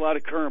watch a lot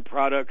of current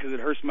product because it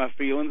hurts my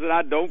feelings, and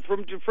I don't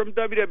from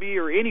WWE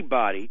or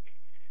anybody.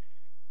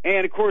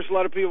 And, of course, a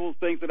lot of people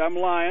think that I'm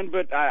lying,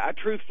 but I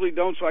truthfully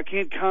don't, so I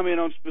can't comment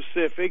on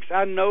specifics.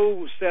 I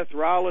know Seth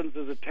Rollins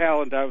is a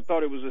talent. I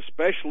thought it was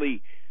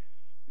especially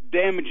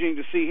damaging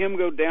to see him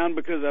go down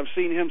because I've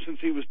seen him since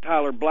he was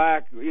Tyler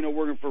Black,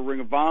 working for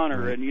Ring of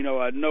Honor, and,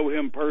 I know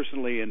him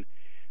personally. And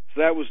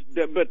so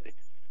but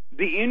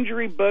the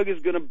injury bug is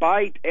going to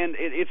bite, and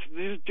it's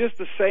just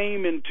the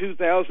same in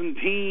 2000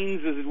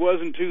 teens as it was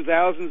in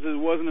 2000s, as it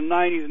was in the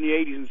 90s and the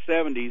 80s and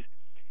 70s.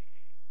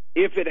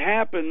 If it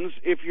happens,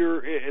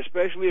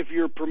 especially if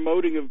you're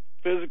promoting a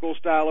physical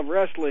style of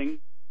wrestling,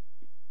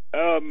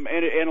 and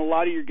a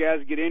lot of your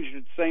guys get injured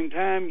at the same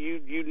time,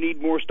 you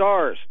need more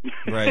stars.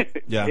 Right.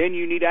 Yeah. And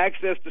you need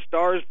access to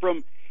stars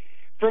from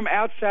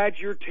outside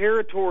your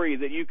territory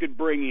that you could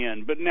bring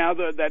in. But now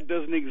that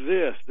doesn't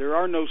exist. There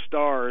are no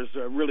stars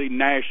really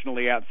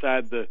nationally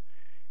outside the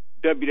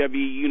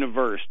WWE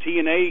universe.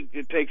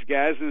 TNA takes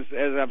guys,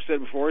 as I've said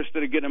before,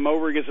 instead of getting them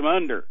over, it gets them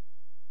under.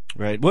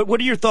 Right. What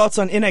are your thoughts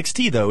on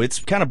NXT, though? It's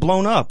kind of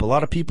blown up. A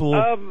lot of people...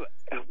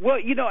 Well,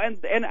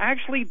 and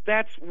actually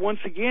that's, once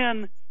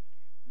again,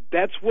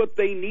 that's what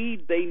they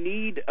need. They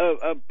need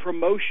a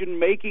promotion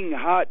making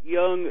hot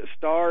young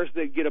stars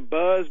that get a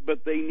buzz,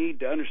 but they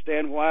need to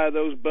understand why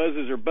those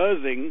buzzes are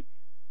buzzing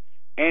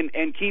and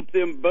keep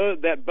them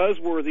that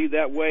buzzworthy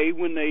that way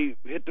when they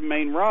hit the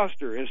main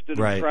roster instead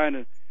of trying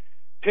to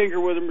tinker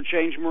with them or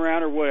change them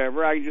around or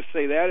whatever. I can just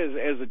say that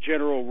as a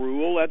general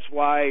rule. That's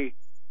why...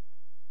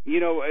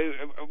 I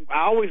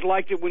always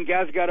liked it when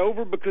guys got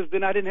over because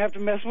then I didn't have to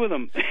mess with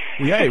them.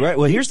 Yeah, right.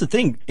 Well, here's the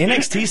thing.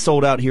 NXT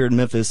sold out here in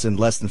Memphis in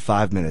less than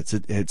 5 minutes.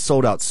 It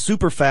sold out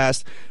super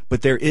fast,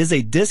 but there is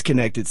a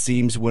disconnect, it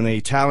seems, when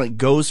a talent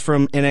goes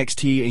from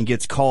NXT and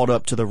gets called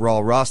up to the Raw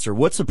roster.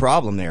 What's the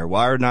problem there?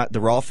 Why are not the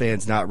Raw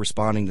fans not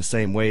responding the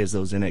same way as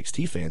those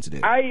NXT fans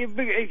did?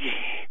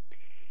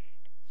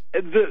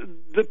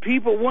 The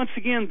people, once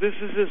again, this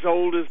is as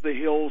old as the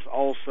hills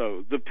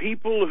also. The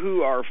people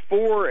who are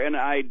for an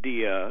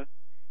idea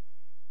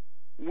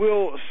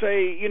will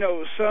say,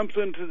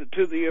 something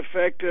to the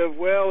effect of,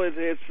 well,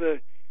 it's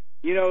the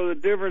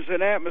difference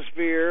in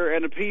atmosphere,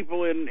 and the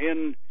people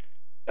in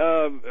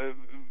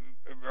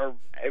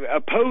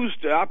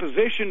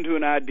opposition to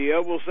an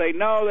idea will say,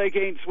 no, they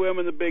can't swim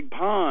in the big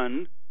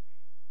pond.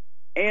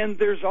 And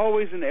there's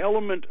always an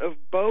element of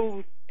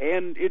both.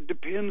 And it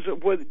depends on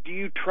what do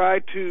you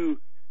try to.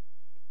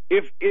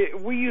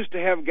 We used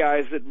to have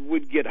guys that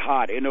would get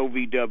hot in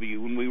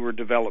OVW when we were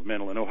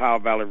developmental in Ohio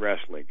Valley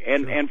Wrestling,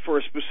 and for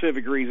a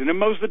specific reason. And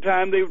most of the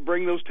time, they would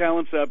bring those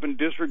talents up and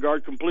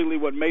disregard completely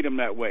what made them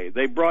that way.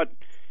 They brought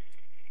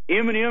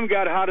M&M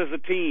got hot as a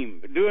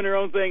team, doing their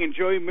own thing, and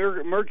Joey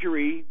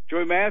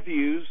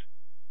Matthews.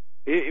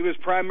 It was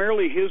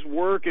primarily his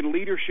work and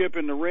leadership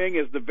in the ring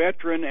as the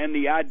veteran and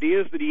the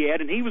ideas that he had,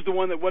 and he was the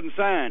one that wasn't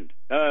signed.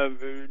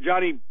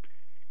 Johnny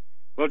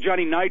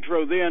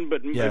Nitro then,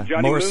 but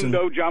Johnny Morrison.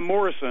 Mundo, John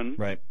Morrison.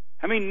 Right.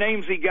 How many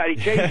names he got? He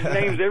changes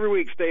names every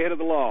week, stay ahead of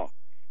the law.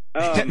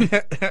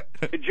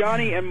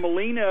 Johnny and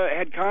Molina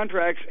had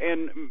contracts,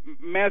 and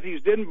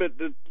Matthews didn't, but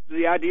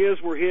the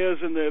ideas were his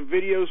and the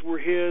videos were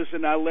his,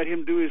 and I let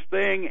him do his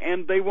thing,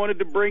 and they wanted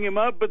to bring him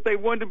up, but they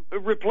wanted to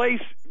replace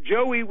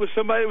Joey with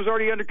somebody that was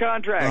already under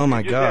contract. Oh,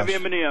 my gosh. Just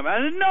have Eminem.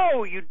 I said,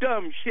 no, you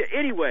dumb shit.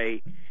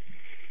 Anyway,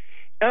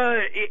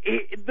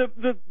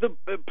 the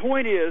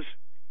point is,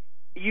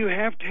 you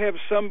have to have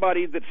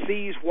somebody that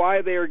sees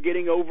why they are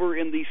getting over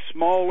in the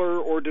smaller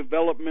or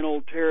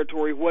developmental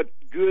territory, what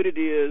good it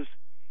is,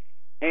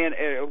 and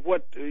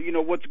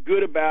what's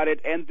good about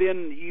it, and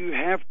then you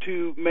have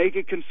to make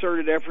a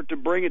concerted effort to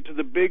bring it to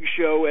the big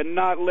show and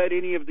not let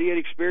any of the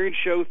inexperience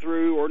show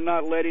through, or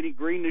not let any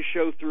greenness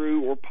show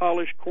through, or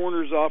polish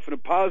corners off in a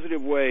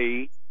positive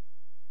way.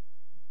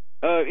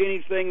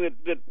 Anything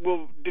that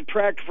will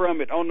detract from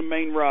it on the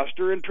main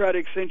roster, and try to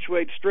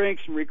accentuate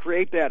strengths and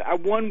recreate that. I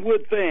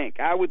would think.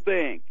 I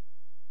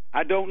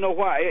don't know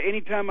why.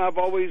 Anytime I've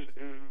always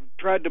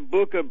tried to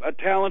book a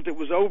talent that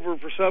was over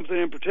for something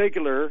in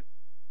particular,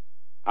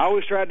 I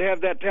always tried to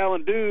have that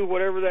talent do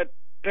whatever that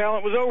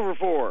talent was over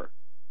for.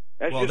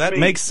 That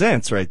makes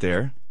sense right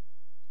there.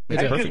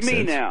 That's just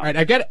me now. All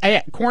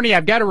right, Corny,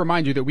 I've got to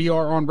remind you that we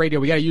are on radio.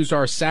 We got to use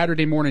our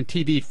Saturday morning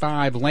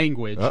TV5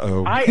 language.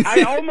 Uh-oh.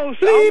 I almost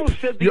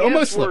said the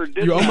S word.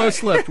 You almost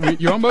slipped.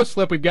 You almost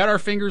slipped. We've got our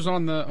fingers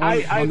on the.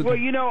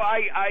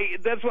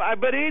 That's what.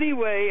 But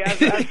anyway,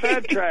 I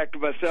sidetracked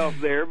myself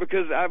there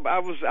because I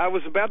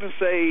was about to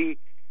say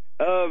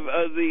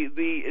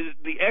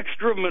the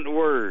excrement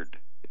word.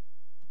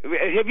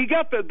 Have you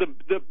got the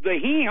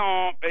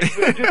hee-haw?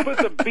 Just put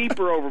the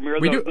beeper over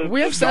me.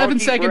 We have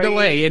 7-second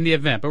delay in the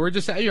event, but we're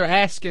just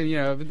asking.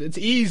 It's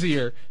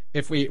easier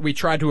if we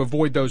try to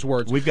avoid those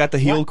words. We've got the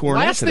heel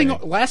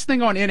Cornette. Last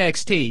thing on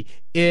NXT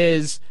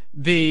is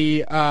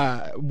the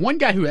one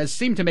guy who has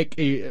seemed to make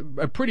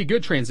a pretty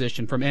good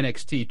transition from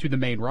NXT to the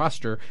main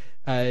roster.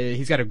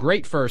 He's got a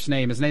great first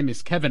name. His name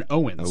is Kevin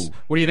Owens. Oh.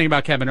 What do you think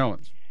about Kevin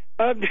Owens?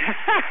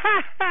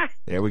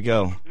 There we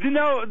go.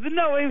 No,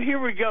 here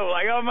we go.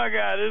 Like, oh my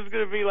God, this is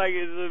going to be like,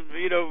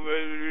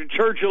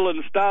 Churchill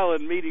and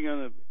Stalin meeting on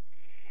the.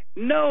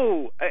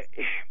 No,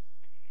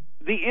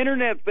 the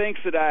internet thinks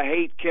that I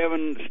hate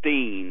Kevin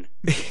Steen,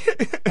 and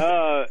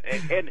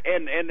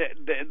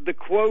the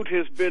quote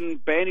has been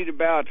bandied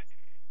about.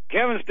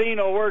 Kevin Steen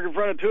will work in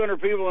front of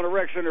 200 people in a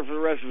rec center for the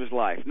rest of his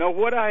life. Now,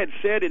 what I had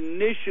said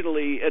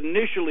initially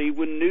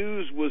when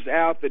news was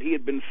out that he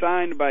had been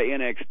signed by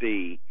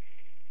NXT.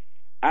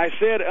 I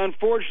said,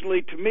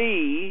 unfortunately to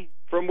me,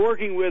 from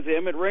working with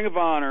him at Ring of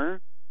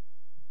Honor,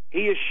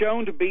 he is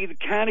shown to be the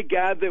kind of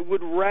guy that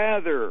would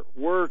rather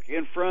work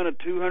in front of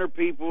 200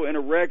 people in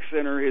a rec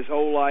center his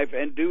whole life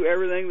and do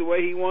everything the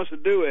way he wants to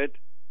do it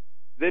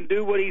than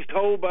do what he's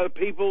told by the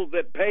people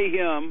that pay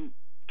him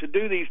to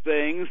do these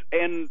things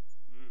and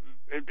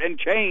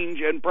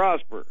change and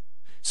prosper.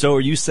 So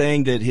are you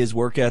saying that his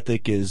work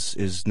ethic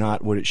is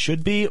not what it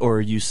should be, or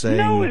are you saying...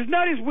 No, it's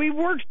not. He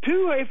works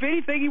too... If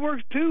anything, he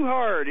works too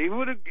hard.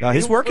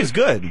 His work is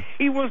good.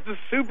 He wants to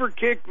super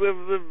kick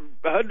the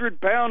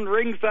 100-pound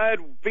ringside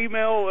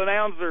female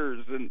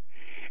announcers and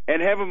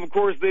have them, of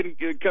course, then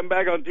come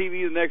back on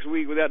TV the next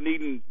week without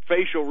needing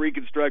facial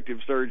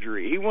reconstructive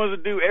surgery. He wants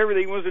to do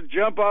everything. He wants to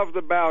jump off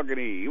the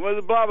balcony. He wants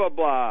to blah, blah,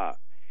 blah.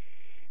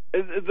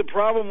 The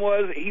problem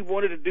was he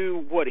wanted to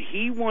do what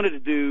he wanted to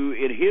do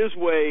in his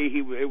way.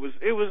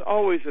 It was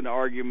always an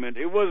argument.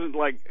 It wasn't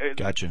like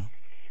gotcha.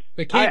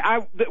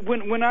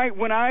 When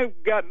I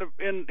got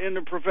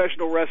into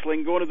professional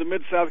wrestling, going to the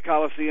Mid-South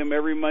Coliseum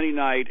every Monday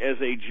night as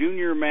a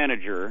junior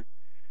manager,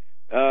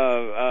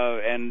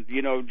 and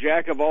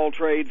jack of all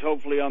trades,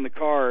 hopefully on the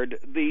card.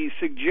 The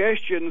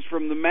suggestions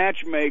from the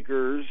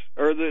matchmakers,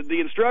 or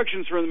the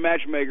instructions from the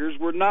matchmakers,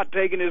 were not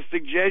taken as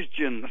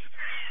suggestions.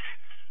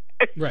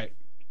 Right.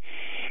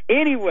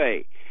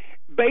 Anyway,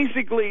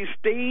 basically,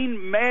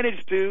 Steen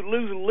managed to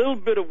lose a little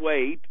bit of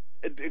weight,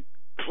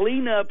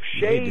 clean up,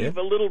 shave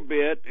a little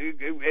bit,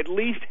 at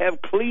least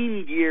have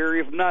clean gear,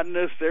 if not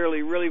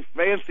necessarily really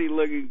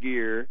fancy-looking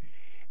gear,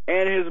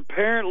 and has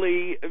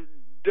apparently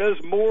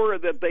does more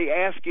that they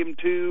ask him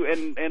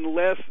to and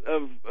less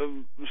of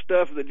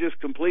stuff that just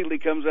completely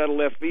comes out of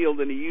left field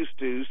than he used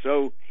to.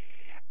 So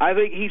I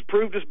think he's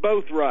proved us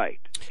both right.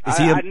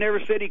 I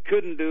never said he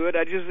couldn't do it.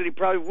 I just said he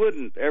probably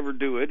wouldn't ever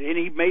do it, and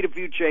he made a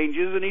few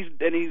changes, and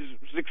he's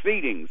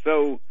succeeding.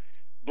 So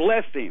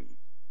bless him.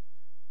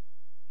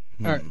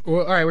 All right.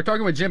 Well, all right. We're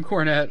talking with Jim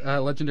Cornette,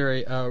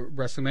 legendary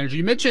wrestling manager.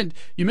 You mentioned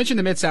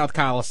the Mid-South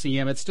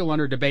Coliseum. It's still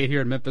under debate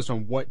here in Memphis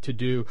on what to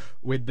do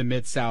with the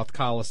Mid-South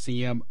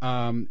Coliseum.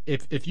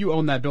 If you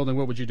own that building,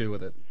 what would you do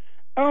with it?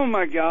 Oh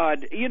my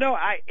God!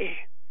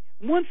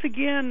 Once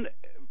again.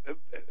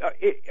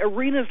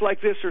 Arenas like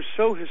this are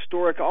so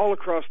historic all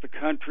across the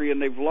country, and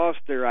they've lost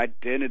their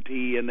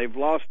identity, and they've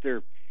lost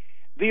the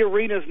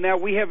arenas. Now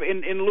we have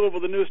in Louisville,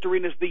 the newest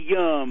arena is the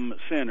Yum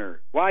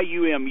Center,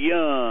 Y-U-M,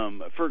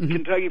 Yum, for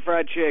Kentucky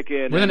Fried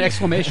Chicken. With an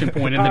exclamation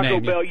point in the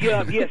name. Taco Bell,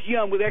 Yum, yes,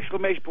 Yum with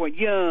exclamation point,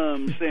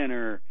 Yum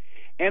Center.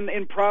 And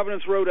in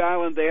Providence, Rhode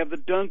Island, they have the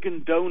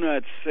Dunkin'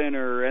 Donuts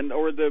Center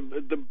or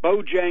the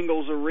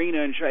Bojangles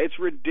Arena. And it's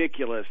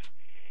ridiculous.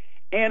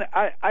 And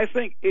I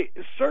think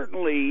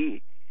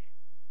certainly...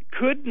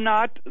 Could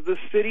not the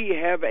city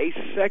have a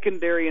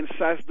secondary in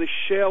size? The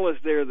shell is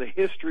there, the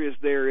history is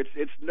there.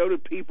 It's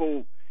noted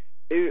people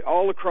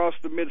all across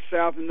the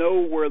Mid-South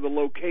know where the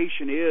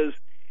location is.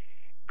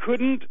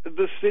 Couldn't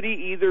the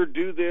city either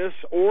do this,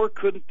 or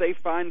couldn't they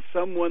find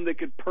someone that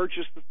could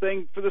purchase the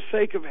thing for the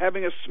sake of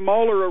having a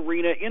smaller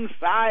arena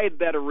inside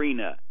that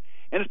arena?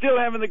 And still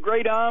having the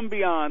great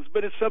ambiance,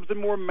 but it's something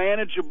more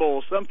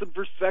manageable, something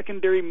for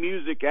secondary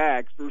music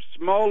acts or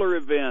smaller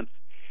events.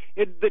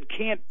 That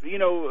can't,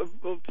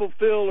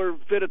 fulfill or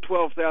fit a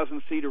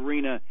 12,000-seat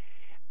arena.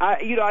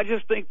 I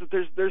just think that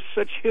there's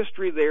such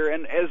history there,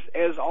 and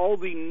as all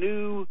the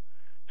new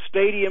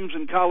stadiums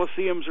and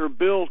coliseums are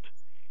built,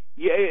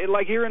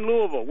 like here in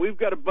Louisville, we've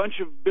got a bunch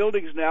of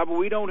buildings now, but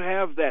we don't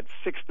have that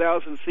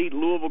 6,000-seat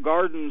Louisville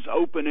Gardens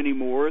open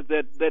anymore.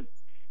 That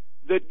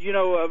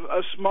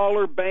a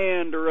smaller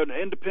band or an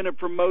independent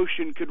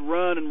promotion could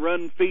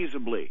run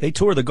feasibly. They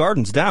tore the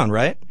Gardens down,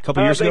 right? A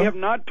couple years ago? They have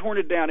not torn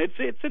it down.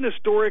 It's an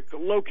historic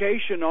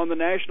location on the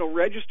National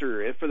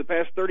Register for the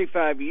past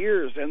 35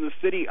 years, and the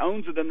city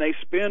owns it, and they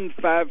spend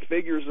 5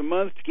 figures a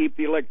month to keep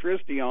the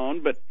electricity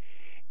on, but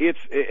it's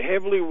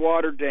heavily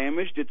water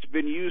damaged. It's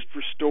been used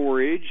for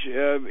storage.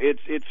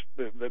 It's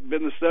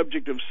been the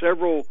subject of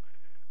several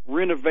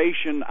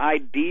renovation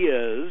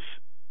ideas,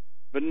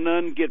 but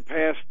none get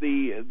past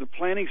the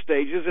planning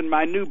stages. In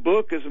my new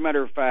book, as a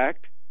matter of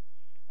fact,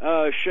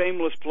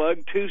 shameless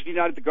plug, Tuesday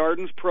night at the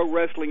Gardens, Pro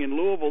Wrestling in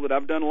Louisville that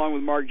I've done along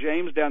with Mark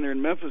James down there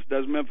in Memphis,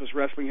 does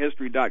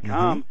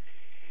MemphisWrestlingHistory.com.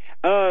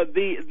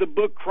 The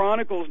book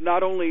chronicles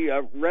not only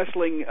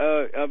wrestling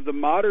of the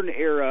modern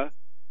era,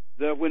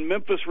 when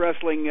Memphis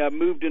wrestling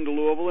moved into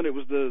Louisville, and it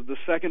was the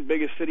second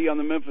biggest city on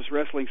the Memphis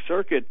wrestling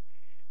circuit,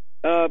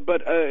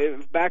 but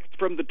back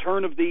from the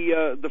turn of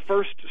the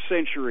first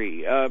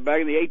century,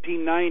 back in the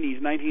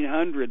 1890s,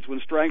 1900s, when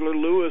Strangler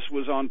Lewis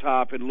was on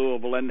top in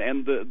Louisville, and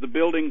the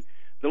building,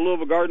 the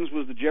Louisville Gardens,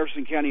 was the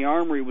Jefferson County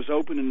Armory, was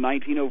opened in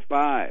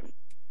 1905.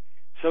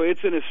 So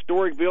it's an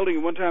historic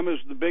building. One time it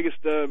was the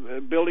biggest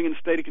building in the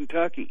state of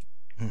Kentucky.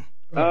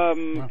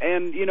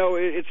 And, you know,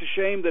 it's a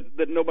shame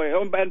that nobody...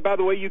 Oh, and by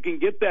the way, you can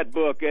get that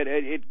book.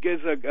 It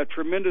gives a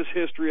tremendous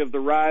history of the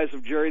rise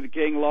of Jerry the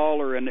King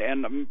Lawler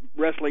and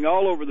wrestling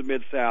all over the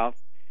Mid-South.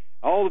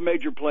 All the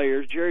major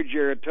players, Jerry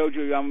Jarrett, Tojo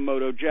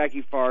Yamamoto,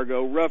 Jackie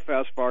Fargo,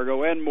 Roughhouse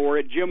Fargo, and more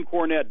at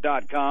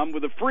JimCornette.com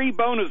with a free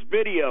bonus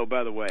video,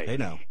 by the way. Hey,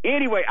 now.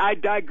 Anyway, I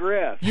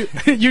digress. You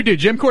do.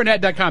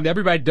 JimCornette.com.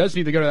 Everybody does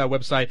need to go to that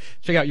website,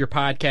 check out your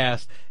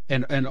podcast,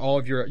 and all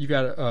of your, you've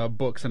got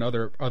books and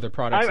other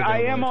products.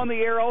 I am on the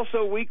air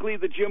also weekly,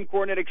 the Jim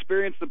Cornette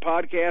Experience, the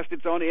podcast.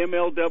 It's on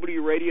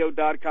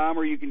MLWradio.com,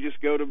 or you can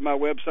just go to my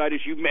website,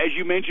 as you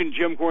mentioned,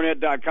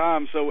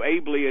 JimCornette.com, so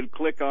ably, and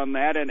click on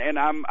that. And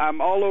I'm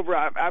all over.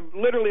 I'm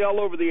literally all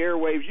over the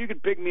airwaves. You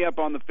could pick me up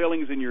on the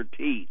fillings in your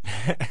teeth.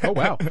 Oh,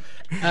 wow.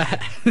 I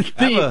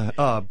have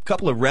a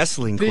couple of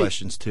wrestling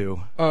questions,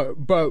 too.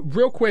 But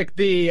real quick,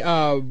 we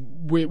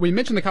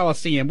mentioned the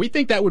Coliseum. We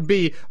think that would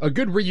be a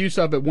good reuse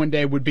of it one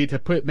day, would be to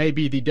put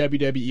maybe the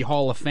WWE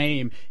Hall of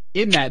Fame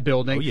in that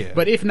building. Oh, yeah.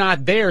 But if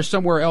not there,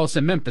 somewhere else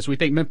in Memphis. We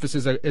think Memphis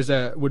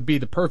would be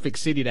the perfect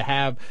city to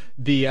have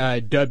the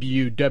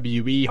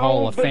WWE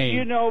Hall of Fame.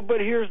 You know, but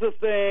here's the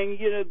thing.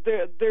 You know,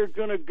 they're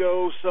going to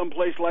go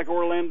someplace like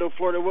Orlando,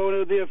 Florida,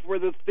 where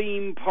the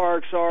theme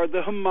parks are,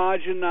 the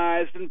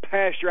homogenized and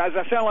pasteurized.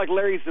 I sound like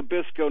Larry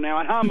Zbyszko now.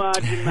 And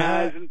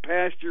homogenized and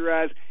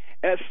pasteurized,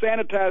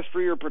 sanitized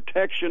for your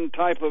protection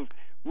type of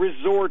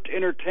resort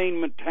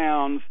entertainment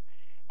towns.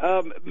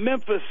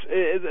 Memphis,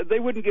 they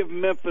wouldn't give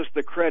Memphis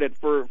the credit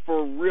for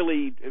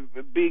really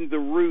being the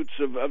roots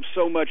of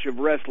so much of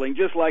wrestling,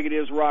 just like it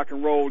is rock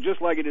and roll,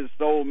 just like it is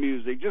soul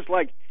music, just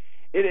like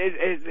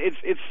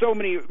it's so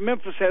many.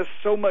 Memphis has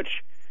so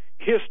much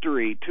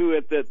history to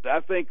it that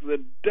I think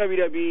the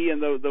WWE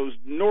and those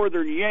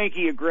northern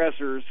Yankee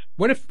aggressors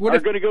are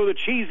going to go the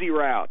cheesy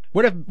route.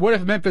 What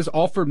if Memphis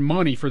offered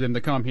money for them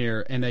to come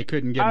here and they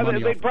couldn't get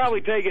money? They'd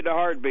probably take it to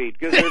heartbeat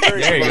because they're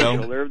very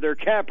commercial. They're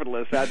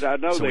capitalists. I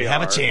know so they we are.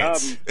 have a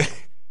chance.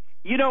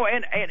 You know,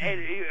 and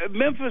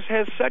Memphis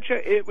has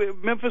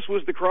Memphis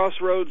was the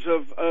crossroads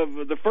of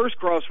the first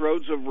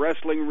crossroads of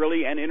wrestling,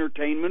 really, and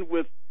entertainment,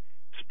 with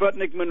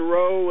Sputnik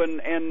Monroe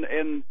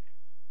and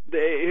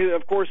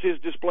of course, his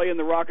display in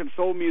the Rock and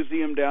Soul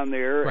Museum down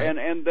there, right.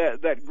 and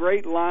that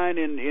great line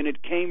in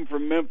It Came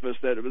From Memphis,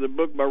 the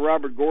book by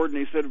Robert Gordon.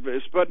 He said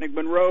Sputnik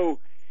Monroe,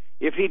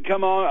 if he'd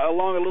come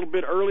along a little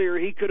bit earlier,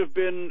 he could have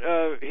been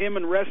him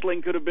and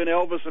wrestling could have been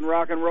Elvis and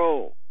rock and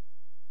roll.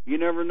 You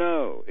never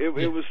know. It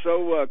was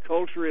so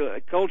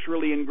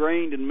culturally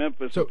ingrained in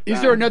Memphis. So,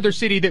 is there another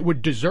city that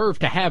would deserve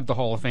to have the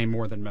Hall of Fame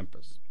more than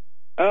Memphis?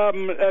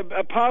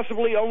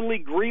 Possibly only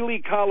Greeley,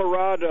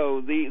 Colorado,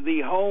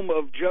 the home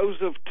of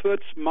Joseph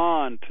Toots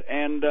Montt,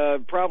 and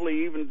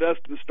probably even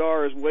Dustin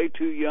Starr is way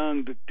too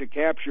young to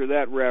capture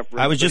that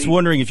reference. I was just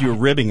wondering if you were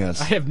ribbing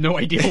us. I have no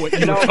idea what you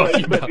were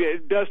talking about.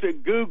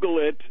 Dustin, Google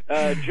it,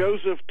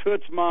 Joseph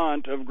Toots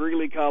Montt of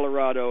Greeley,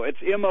 Colorado. It's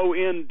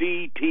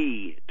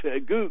M-O-N-D-T.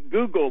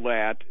 Google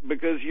that,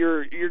 because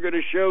you're going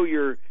to show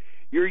your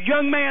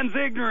young man's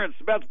ignorance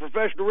about the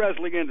professional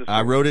wrestling industry.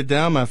 I wrote it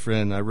down, my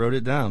friend. I wrote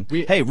it down.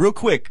 Hey, real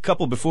quick,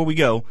 couple before we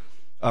go.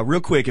 Real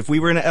quick, if we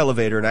were in an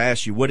elevator and I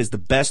asked you, what is the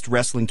best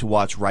wrestling to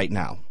watch right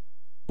now?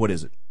 What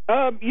is it?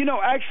 You know,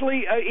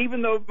 actually,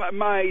 even though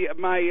my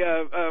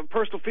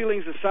personal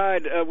feelings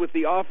aside, with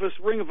The Office,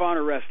 Ring of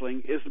Honor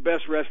Wrestling is the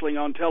best wrestling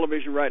on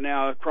television right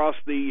now across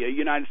the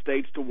United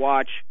States to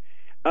watch.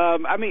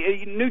 I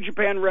mean, New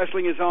Japan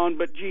Wrestling is on,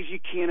 but geez, you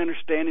can't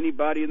understand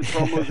anybody, and the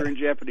promos are in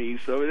Japanese.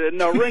 So,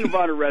 no, Ring of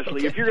Honor Wrestling.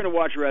 Okay. If you're going to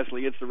watch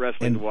wrestling, it's the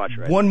wrestling to watch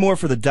right now. One more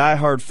for the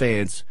diehard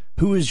fans.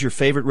 Who is your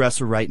favorite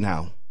wrestler right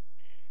now?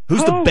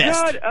 Who's the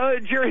best?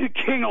 God, Jerry the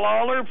King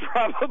Lawler,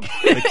 probably.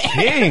 The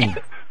King?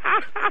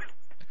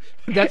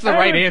 That's the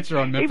right answer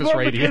on Memphis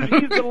radio.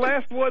 He's the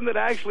last one that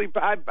actually,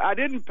 I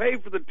didn't pay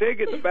for the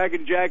tickets back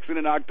in Jackson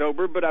in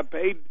October, but I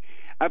paid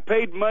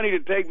money to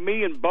take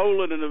me and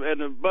Bolin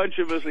and a bunch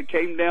of us that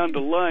came down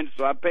to lunch,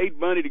 so I paid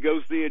money to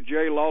go see a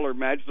Jerry Lawler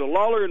match. So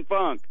Lawler and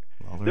Funk,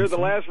 they're the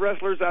last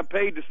wrestlers I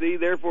paid to see,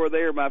 therefore they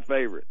are my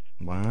favorites.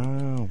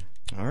 Wow.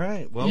 All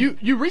right. Well,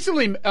 you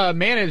recently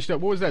managed,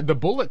 what was that, the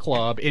Bullet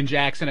Club in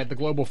Jackson at the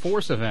Global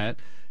Force event.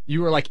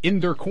 You were like in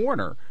their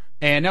corner,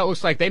 and now it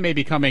looks like they may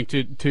be coming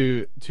to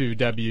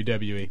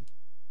WWE.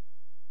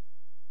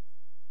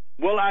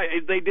 Well,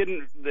 they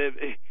didn't...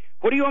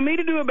 What do you want me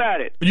to do about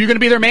it? Are you going to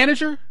be their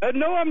manager?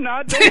 No, I'm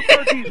not. Don't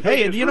start these Hey,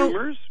 business you know,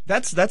 rumors.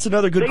 that's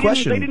another good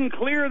question. They didn't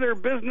clear their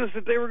business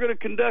that they were going to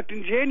conduct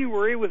in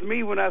January with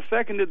me when I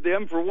seconded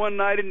them for one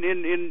night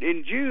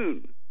in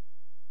June.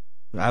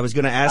 I was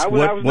going to ask I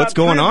was what's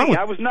not going privy. on with.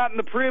 I was not in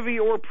the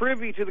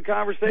privy to the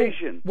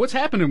conversation. What's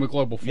happening with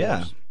Global Force?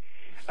 Yeah.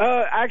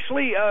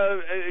 Actually,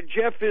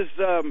 Jeff is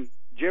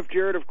Jeff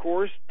Jarrett, of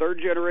course, third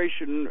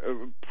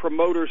generation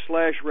promoter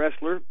 /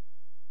 wrestler.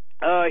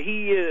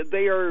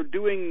 They are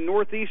doing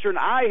Northeastern.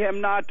 I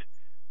am not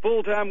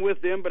full time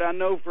with them, but I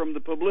know from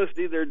the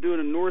publicity they're doing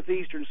a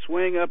Northeastern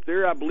swing up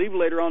there. I believe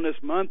later on this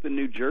month in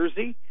New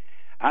Jersey.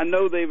 I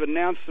know they've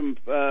announced some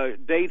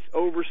dates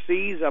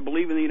overseas. I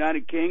believe in the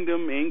United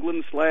Kingdom,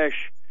 England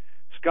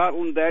 /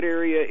 Scotland, that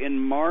area in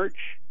March.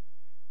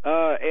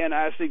 And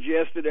I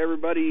suggested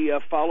everybody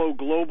follow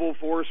Global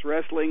Force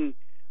Wrestling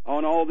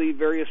on all the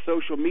various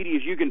social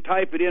medias. You can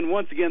type it in.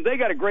 Once again, they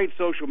got a great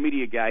social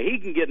media guy. He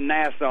can get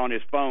NASA on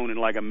his phone in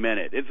like a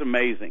minute. It's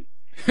amazing.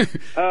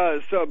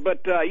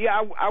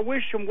 I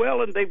wish them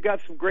well, and they've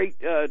got some great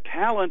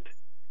talent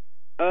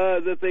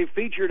that they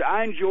featured.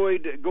 I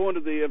enjoyed going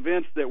to the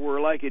events that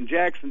were like in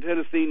Jackson,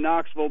 Tennessee,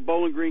 Knoxville,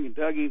 Bowling Green,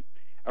 Kentucky,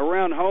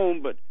 around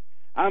home, but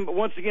I'm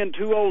once again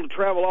too old to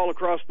travel all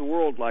across the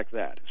world like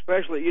that.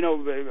 Especially,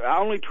 I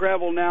only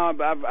travel now.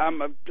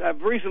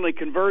 I've recently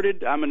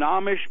converted. I'm an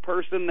Amish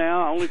person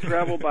now. I only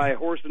travel by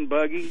horse and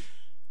buggy.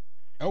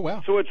 Oh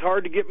wow! So it's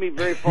hard to get me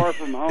very far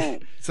from home.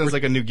 Sounds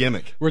like a new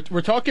gimmick. We're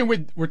talking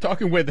with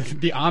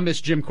the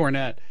Amish Jim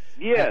Cornette.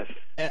 Yes.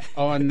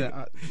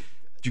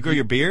 Did you grow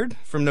your beard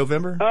from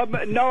November?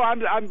 No,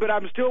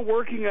 I'm still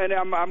working, and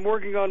I'm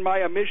working on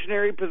my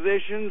missionary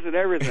positions and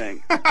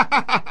everything.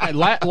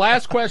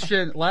 Last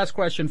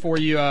question for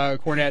you,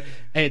 Cornette.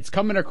 It's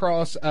coming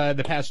across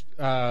the past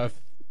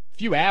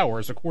few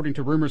hours, according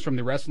to rumors from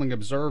the Wrestling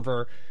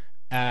Observer,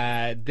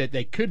 that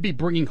they could be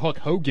bringing Hulk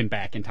Hogan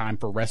back in time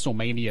for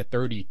WrestleMania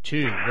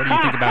 32. What do you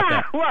think about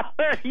that? Well,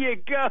 there you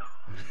go.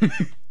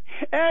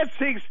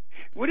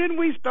 Well, didn't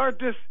we start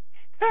this?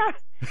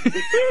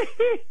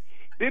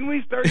 Didn't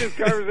we start this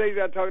conversation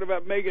out talking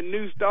about making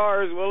new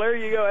stars? Well, there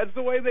you go. That's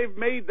the way they've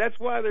made. That's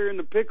why they're in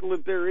the pickle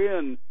that they're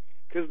in,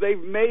 because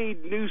they've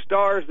made new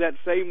stars that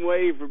same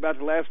way for about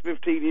the last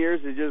 15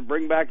 years. They just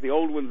bring back the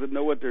old ones that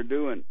know what they're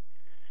doing.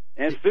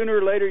 And sooner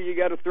or later, you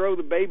got to throw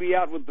the baby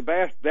out with the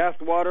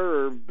bath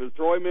water, or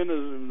throw him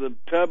into the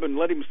tub and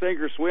let him sink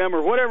or swim,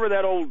 or whatever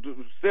that old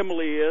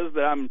simile is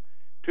that I'm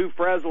too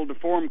frazzled to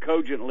form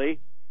cogently.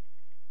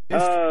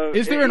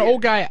 Is there an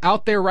old guy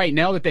out there right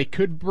now that they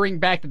could bring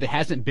back that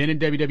hasn't been in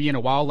WWE in a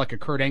while, like a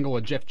Kurt Angle,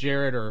 a Jeff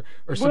Jarrett, or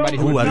somebody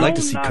who? I'd like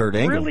to see Kurt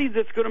Angle. Really,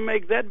 that's going to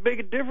make that big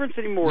a difference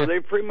anymore. Yeah.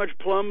 They've pretty much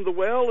plumbed the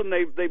well, and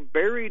they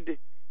buried.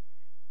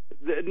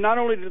 Not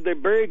only did they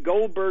bury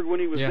Goldberg when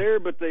he was there,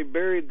 but they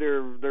buried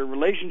their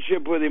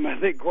relationship with him, I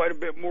think, quite a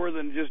bit more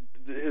than just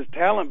his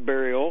talent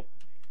burial.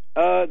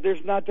 They're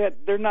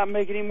not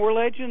making any more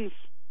legends.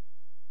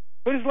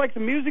 But it's like the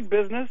music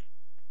business.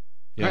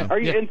 Yeah. Are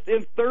you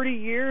in 30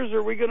 years?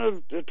 Are we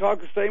going to talk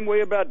the same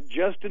way about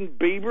Justin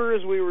Bieber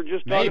as we were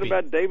just talking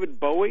about David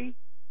Bowie?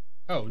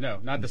 Oh no,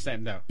 not the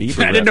same. No, I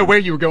didn't know where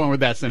you were going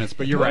with that sentence,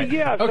 but you're right.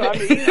 Yeah,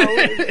 okay. So,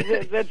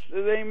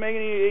 they ain't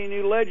making any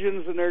new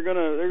legends, and they're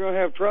gonna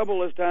have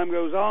trouble as time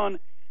goes on.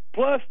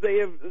 Plus,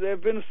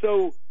 they've been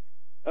so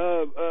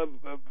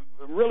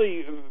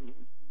really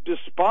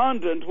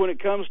despondent when it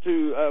comes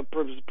to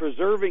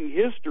preserving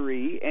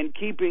history and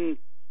keeping.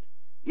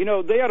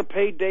 They ought to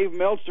pay Dave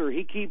Meltzer.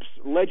 He keeps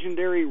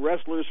legendary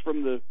wrestlers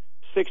from the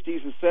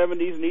 60s and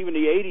 70s and even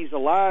the 80s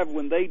alive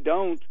when they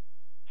don't,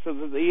 so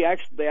that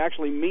they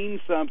actually mean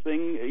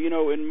something,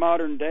 in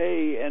modern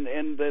day, and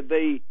that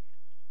they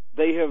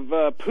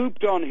have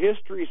pooped on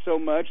history so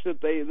much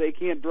that they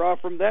can't draw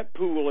from that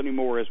pool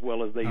anymore as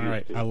well as they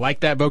used to. I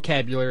like that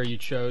vocabulary you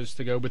chose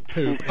to go with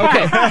poop.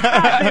 Okay.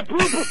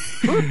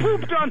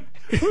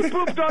 Who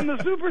pooped on the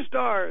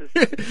superstars?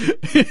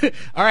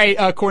 All right,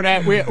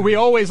 Cornette, we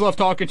always love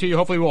talking to you.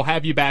 Hopefully we'll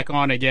have you back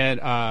on again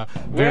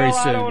very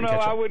soon. I don't know.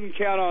 I wouldn't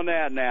count on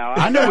that now.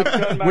 I know. I've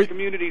done my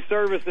community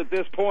service at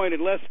this point.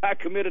 Unless I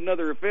commit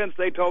another offense,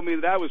 they told me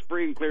that I was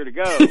free and clear to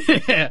go.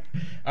 Yeah.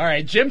 All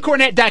right,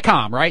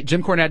 JimCornette.com, right?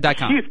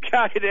 JimCornette.com. You've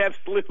got it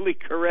absolutely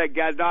correct,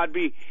 guys. No, I'd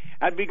be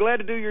glad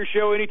to do your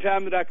show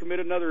anytime that I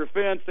commit another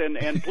offense,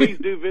 and please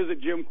do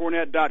visit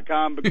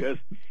JimCornette.com because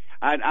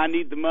I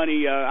need the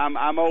money.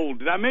 I'm old.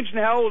 Did I mention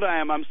how old I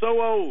am? I'm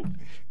so old.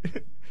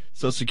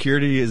 So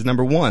security is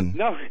number one.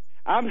 No,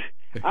 I'm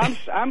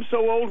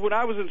so old. When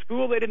I was in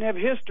school, they didn't have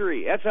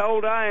history. That's how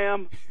old I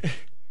am.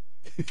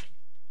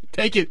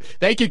 Thank you,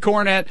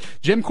 Cornette.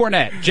 Jim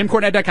Cornette.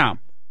 JimCornette.com.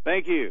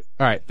 Thank you.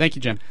 All right, thank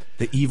you, Jim.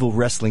 The evil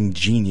wrestling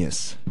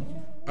genius.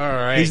 All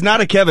right. He's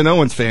not a Kevin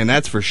Owens fan,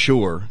 that's for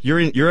sure.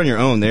 You're on your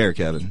own there,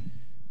 Kevin.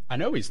 I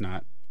know he's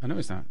not.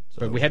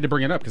 But we had to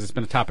bring it up because it's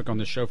been a topic on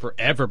this show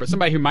forever. But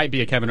somebody who might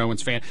be a Kevin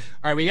Owens fan.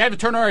 All right, we have to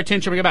turn our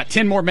attention. We got about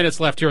 10 more minutes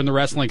left here in the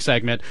wrestling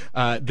segment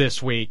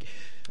this week.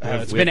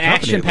 It's been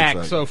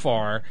action-packed so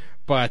far.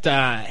 But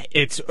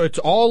it's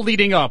all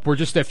leading up. We're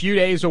just a few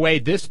days away.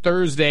 This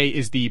Thursday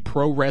is the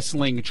Pro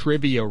Wrestling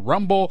Trivia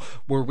Rumble,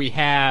 where we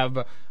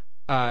have,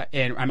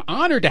 and I'm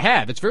honored to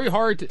have. It's very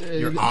hard.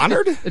 You're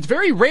honored? It's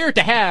very rare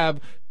to have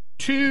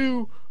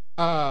two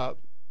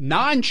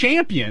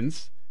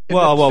non-champions.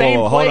 Hold on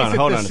at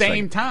the a same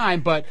second. time.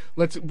 But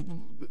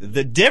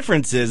The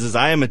difference is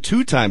I am a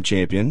 2-time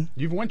champion.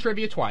 You've won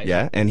trivia twice.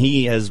 Yeah, and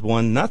he has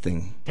won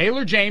nothing.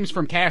 Taylor James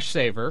from Cash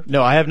Saver.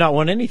 No, I have not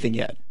won anything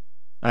yet.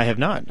 I have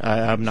not.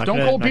 I'm not Stone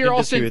going Cold to Beer disagree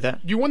Austin. with that.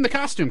 You won the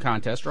costume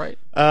contest, right?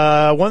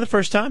 Won the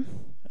first time.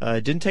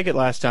 Didn't take it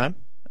last time.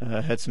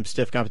 Had some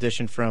stiff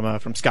competition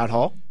from Scott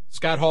Hall.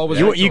 Scott Hall was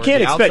you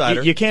can't expect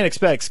outsider. you can't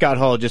expect Scott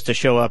Hall just to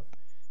show up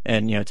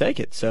and take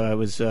it. So it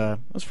was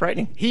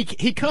frightening. He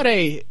cut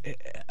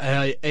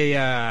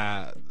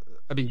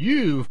I mean,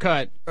 you've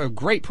cut a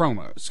great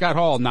promo. Scott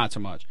Hall, not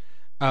so much,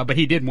 but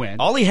he did win.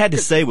 All he had to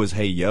say was,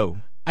 "Hey, yo."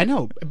 I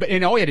know,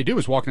 and all he had to do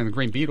was walk in the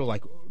Green Beetle,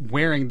 like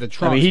wearing the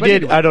trunks. I mean, he But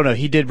did. anyway. I don't know.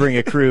 He did bring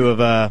a crew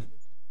of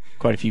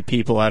quite a few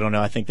people. I don't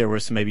know. I think there were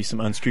maybe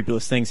some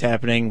unscrupulous things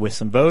happening with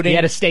some voting. He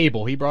had a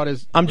stable. He brought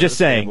his. I'm just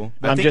saying.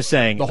 The whole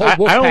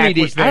Wolf pack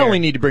was there. I only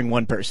need to bring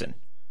one person.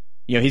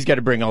 He's got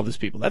to bring all those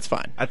people. That's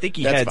fine. I think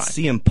he That's had fine.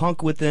 CM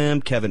Punk with him,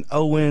 Kevin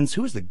Owens.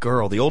 Who was the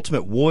girl? The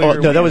Ultimate Warrior? Oh,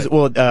 no, that was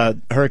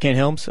Hurricane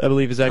Helms, I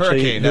believe, is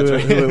actually Hurricane, that's right.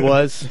 who it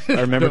was.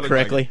 I remember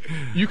correctly.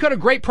 You cut a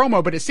great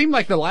promo, but it seemed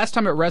like the last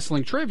time at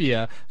Wrestling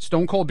Trivia,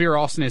 Stone Cold Beer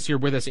Austin is here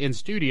with us in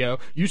studio.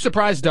 You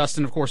surprised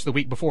Dustin, of course, the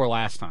week before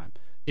last time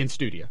in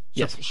studio.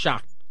 Yes.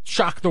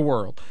 Shocked the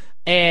world.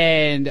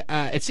 And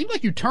it seemed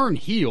like you turned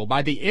heel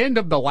by the end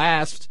of the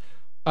last.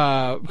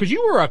 Because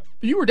you were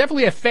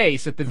definitely a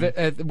face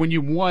when you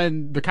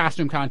won the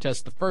costume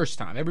contest the first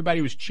time. Everybody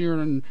was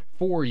cheering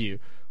for you.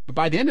 But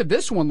by the end of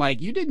this one,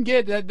 you didn't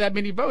get that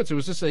many votes. It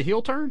was just a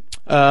heel turn.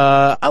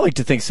 I like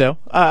to think so.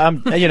 I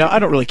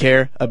don't really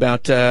care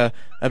about the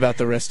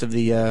rest of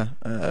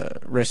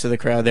the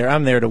crowd there.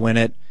 I'm there to win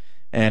it,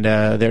 and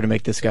there to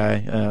make this guy.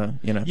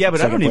 Yeah, but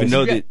I don't even place.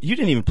 know that you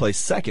didn't even place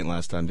second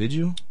last time, did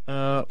you?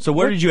 So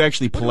where did you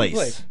actually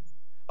place?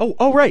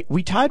 Oh, right.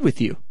 We tied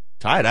with you.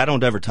 Tied? I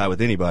don't ever tie with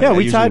anybody. Yeah, I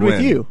we usually tied with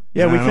win. you.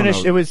 Yeah, No, we I don't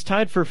finished. know. It was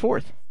tied for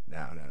fourth.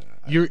 No.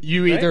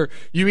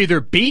 You either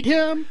beat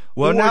him,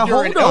 Well, or now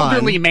you're hold an on.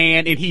 elderly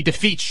man and he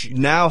defeats you.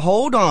 Now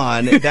hold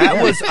on.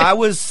 I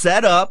was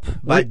set up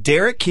by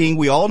Derek King.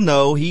 We all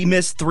know he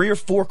missed 3 or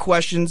 4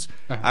 questions.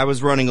 I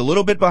was running a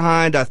little bit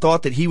behind. I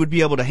thought that he would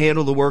be able to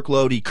handle the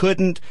workload. He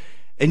couldn't.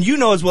 And you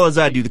know as well as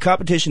I do, the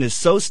competition is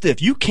so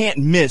stiff. You can't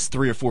miss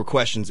 3 or 4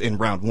 questions in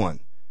round 1.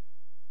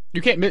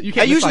 You can't. You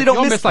can't. I usually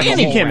don't miss like a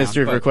any. whole You can't miss round,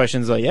 3 or 4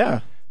 questions.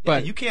 Yeah.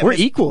 But you can't. We're miss.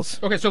 equals.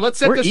 Okay, so let's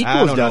set We're this. equals, I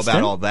don't know Dustin.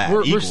 about all that.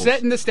 We're Equals.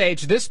 setting the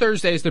stage. This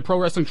Thursday is the Pro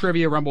Wrestling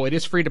Trivia Rumble. It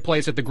is free to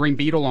place at the Green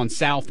Beetle on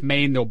South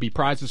Main. There'll be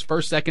prizes: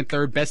 first, second,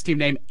 third, best team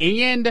name,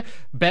 and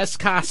best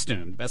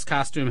costume. Best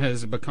costume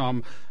has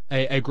become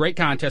a great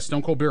contest.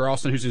 Stone Cold Beer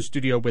Austin, who's in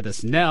studio with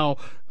us now,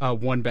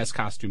 won best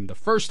costume the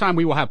first time.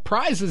 We will have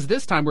prizes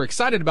this time. We're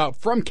excited about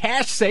from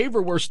Cash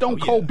Saver, where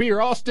Stone Cold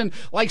Beer Austin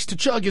likes to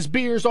chug his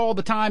beers all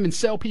the time and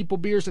sell people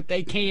beers that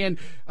they can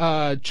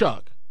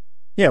chug.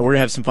 Yeah, we're gonna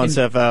have some fun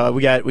stuff.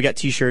 We got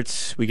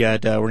T-shirts. We're gonna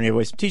give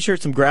away some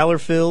T-shirts, some growler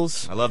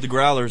fills. I love the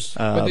growlers.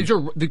 But these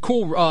are the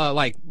cool,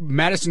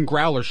 Madison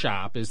Growler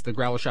Shop is the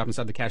Growler Shop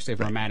inside the Cash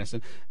Saver on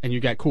Madison, and you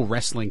got cool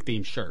wrestling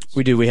themed shirts.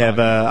 We do. We have.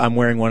 I'm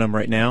wearing one of them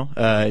right now.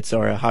 It's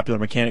our Popular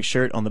Mechanic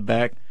shirt on the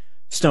back.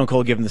 Stone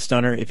Cold giving the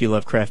stunner. If you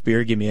love craft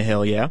beer, give me a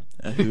hell yeah.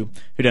 Who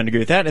doesn't agree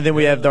with that? And then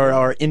we have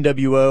our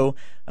NWO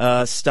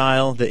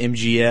style, the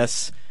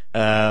MGS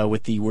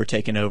with the "We're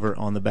Taking Over"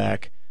 on the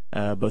back.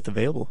 Both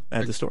available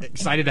at the store.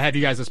 Excited to have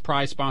you guys as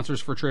prize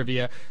sponsors for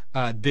trivia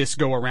this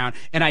go around.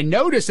 And I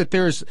noticed that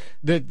there's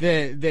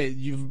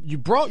you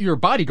brought your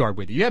bodyguard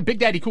with you. You have Big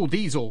Daddy Cool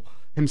Diesel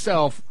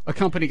himself,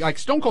 accompanied, like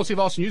Stone Cold Steve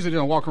Austin usually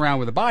doesn't walk around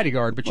with a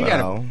bodyguard, but you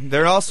got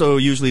they also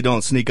usually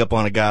don't sneak up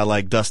on a guy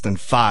like Dustin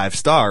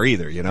 5-star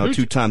either.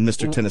 2-time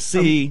Mr.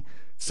 Tennessee,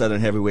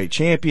 Southern Heavyweight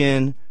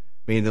Champion.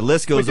 I mean, the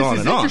list goes on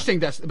and on.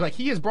 Interesting that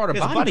he has brought a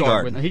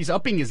bodyguard with him. He's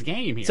upping his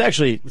game here.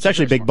 It's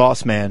actually Big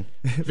Boss Man.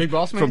 Big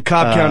Boss Man from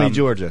Cobb County,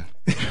 Georgia.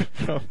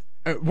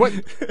 What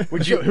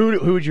would you?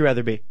 Who would you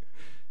rather be?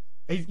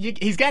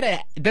 He's got a.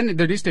 Then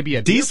there needs to be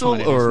a Diesel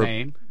beer pun in or his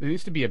name. There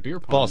needs to be a beer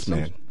pun. Boss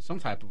Man. Some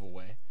type of a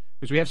way.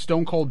 Because we have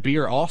Stone Cold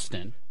Beer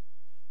Austin.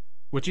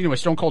 Which, anyway,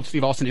 Stone Cold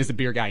Steve Austin is a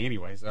beer guy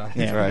anyways.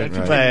 Yeah,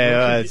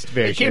 right. It's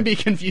very can be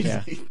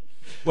confusing. Yeah.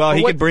 Well,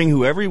 he could bring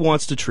whoever he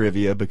wants to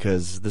trivia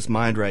because this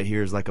mind right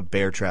here is like a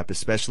bear trap,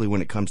 especially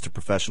when it comes to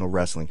professional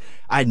wrestling.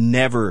 I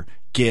never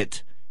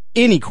get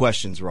any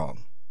questions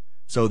wrong.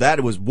 So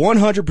that was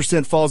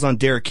 100% falls on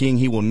Derek King.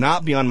 He will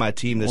not be on my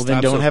team this time.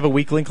 Well, then don't have a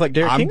weak link like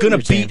Derek King. I'm going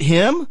to beat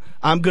him.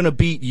 I'm going to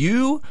beat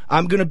you.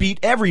 I'm going to beat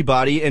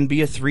everybody and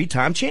be a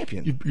 3-time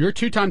champion. You're a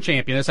 2-time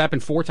champion. This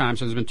happened 4 times,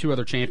 so there's been 2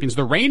 other champions.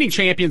 The reigning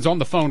champion's on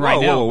the phone right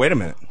now. Whoa, wait a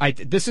minute.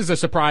 This is a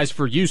surprise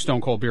for you,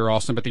 Stone Cold Beer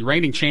Austin, but the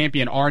reigning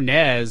champion,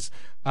 Arnez.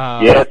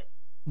 Yes.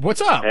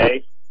 What's up?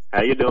 Hey,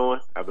 how you doing?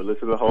 I've been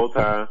listening the whole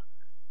time.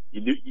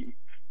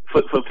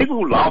 For people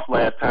who lost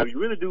last time, you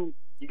really do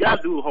you got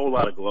to do a whole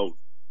lot of gloating.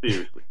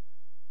 Seriously.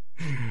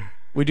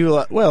 We do a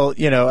lot. Well,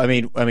 I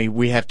mean,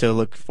 we have to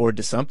look forward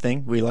to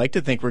something. We like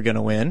to think we're going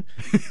to win,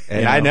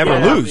 and I never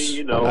lose.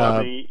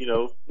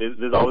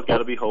 There's always got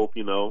to be hope.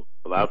 A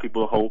lot of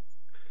people hope.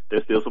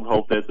 There's still some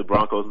hope that the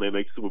Broncos may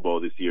make the Super Bowl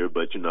this year,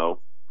 but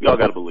we all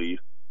got to believe.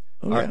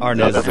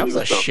 Arnez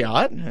a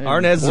shot.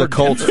 Arnez is a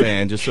Colts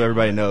fan, just so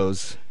everybody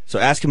knows. So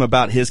ask him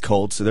about his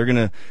Colts. So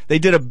they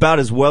did about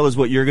as well as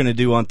what you're gonna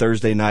do on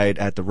Thursday night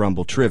at the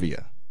Rumble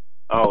Trivia.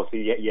 Oh,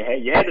 see,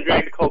 you had to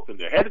drag the Colts in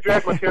there. Had to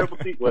drag my terrible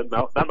season. Well,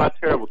 no, not my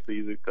terrible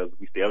season, because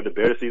we still have a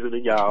better season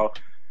than y'all.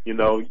 You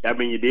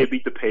did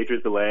beat the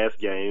Patriots the last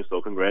game,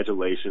 so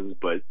congratulations.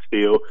 But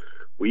still,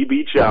 we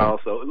beat y'all.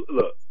 So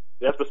look,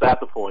 that's beside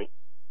the point.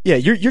 Yeah,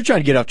 you're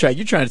trying to get off track.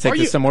 You're trying to take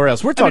this somewhere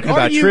else. We're talking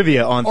about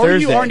trivia on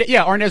Thursday.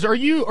 Arnez, are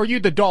you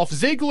the Dolph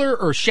Ziggler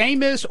or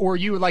Sheamus, or are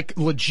you like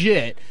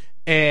legit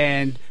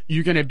and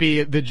you're going to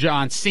be the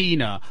John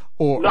Cena?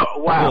 Or no,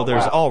 well,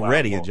 there's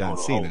already a John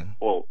Cena.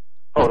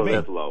 Hold on,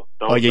 that's low.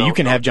 You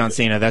can have John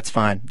Cena. That's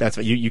fine. That's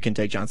what you can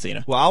take John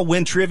Cena. Well, I'll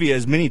win trivia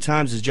as many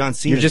times as John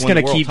Cena. You're just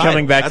going to keep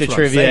coming back to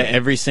trivia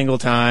every single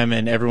time,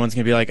 and everyone's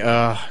going to be like,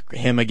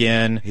 him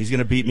again. He's going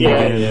to beat me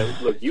again. Yeah.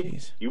 Look,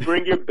 you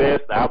bring your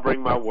best, I'll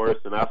bring my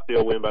worst, and I'll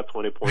still win by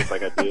 20 points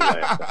like I did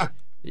last time.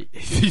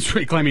 He's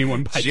reclaiming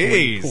one by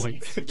 20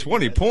 points.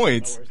 20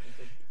 points?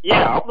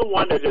 Yeah, I'm the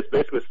one that just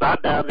basically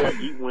sat down there,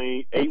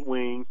 ate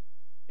wings,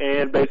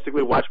 and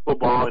basically watch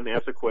football and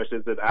answer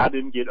questions that I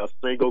didn't get a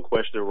single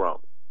question wrong.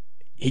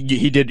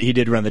 He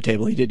did run the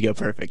table. He did go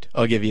perfect.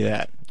 I'll give you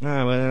that.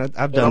 Well,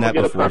 I've done that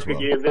before as well.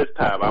 Again this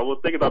time. I was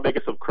thinking about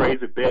making some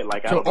crazy bet.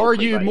 Are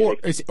you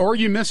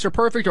Mr.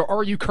 Perfect or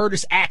are you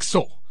Curtis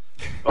Axel?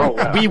 Oh,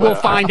 wow. We will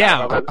find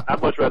out.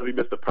 I'd much rather be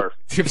Mr.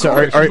 Perfect. So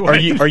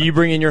are you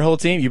bringing your whole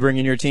team? You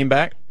bringing your team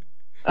back?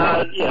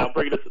 Yeah, I'm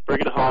bringing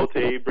the whole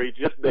team.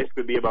 Just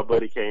basically me and my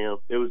buddy Cam.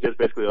 It was just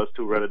basically us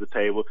two running the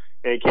table.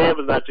 And Cam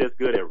is not just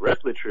good at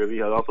wrestling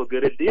trivia; he's also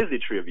good at Disney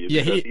trivia.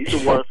 Yeah, he's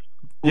the one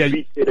who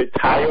beat an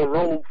entire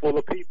room full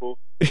of people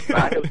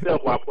by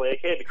himself while playing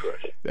Candy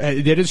Crush.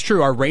 That is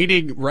true. Our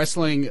reigning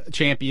wrestling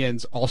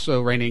champions,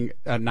 also reigning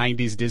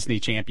 90s Disney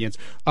champions.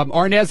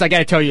 Arnez, I got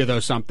to tell you though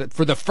something.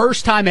 For the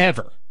first time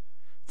ever,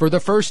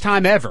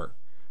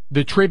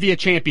 the trivia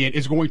champion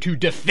is going to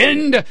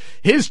defend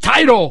his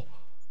title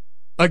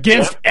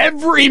against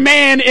every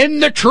man in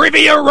the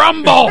Trivia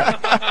Rumble.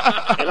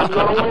 And I'm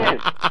going to win.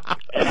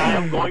 And I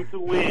am going to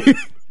win.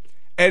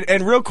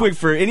 And real quick,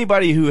 for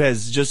anybody who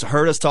has just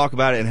heard us talk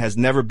about it and has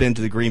never been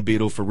to the Green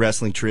Beetle for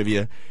wrestling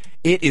trivia,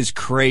 it is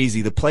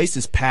crazy. The place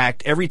is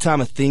packed. Every time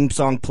a theme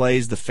song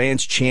plays, the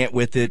fans chant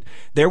with it.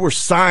 There were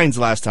signs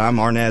last time.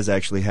 Arnaz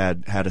actually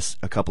had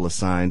a couple of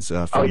signs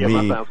for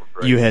me.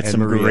 You had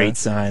some great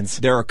signs.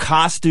 There are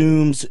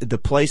costumes. The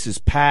place is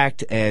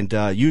packed, and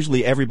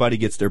usually everybody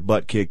gets their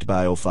butt kicked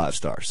by 05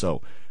 Star.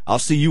 So I'll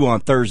see you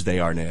on Thursday,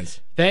 Arnaz.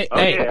 Thanks,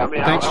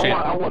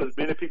 I want as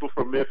many people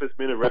from Memphis,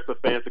 many wrestling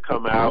fans to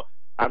come out.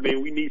 I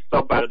mean, we need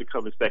somebody to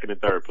come in second and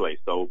third place.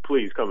 So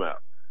please come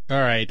out. All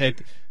right.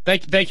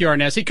 Thank you,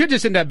 Arnez. He could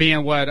just end up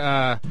being was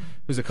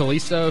it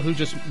Kalisto who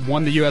just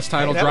won the U.S.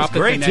 title? That dropped was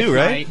great too,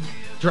 right?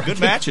 Good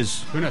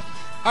matches. Who knows?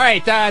 All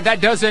right, that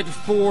does it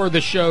for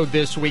the show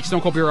this week.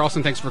 Stone Cold Beer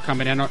Austin, thanks for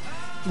coming in. I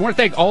want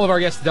to thank all of our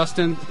guests.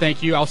 Dustin,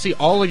 thank you. I'll see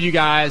all of you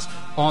guys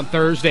on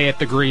Thursday at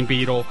the Green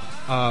Beetle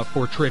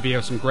for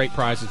trivia. Some great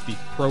prizes, the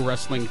Pro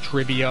Wrestling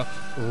Trivia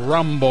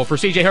Rumble. For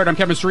CJ Hurd, I'm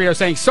Kevin Cerrito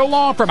saying so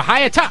long from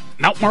high atop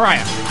Mount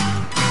Moriah.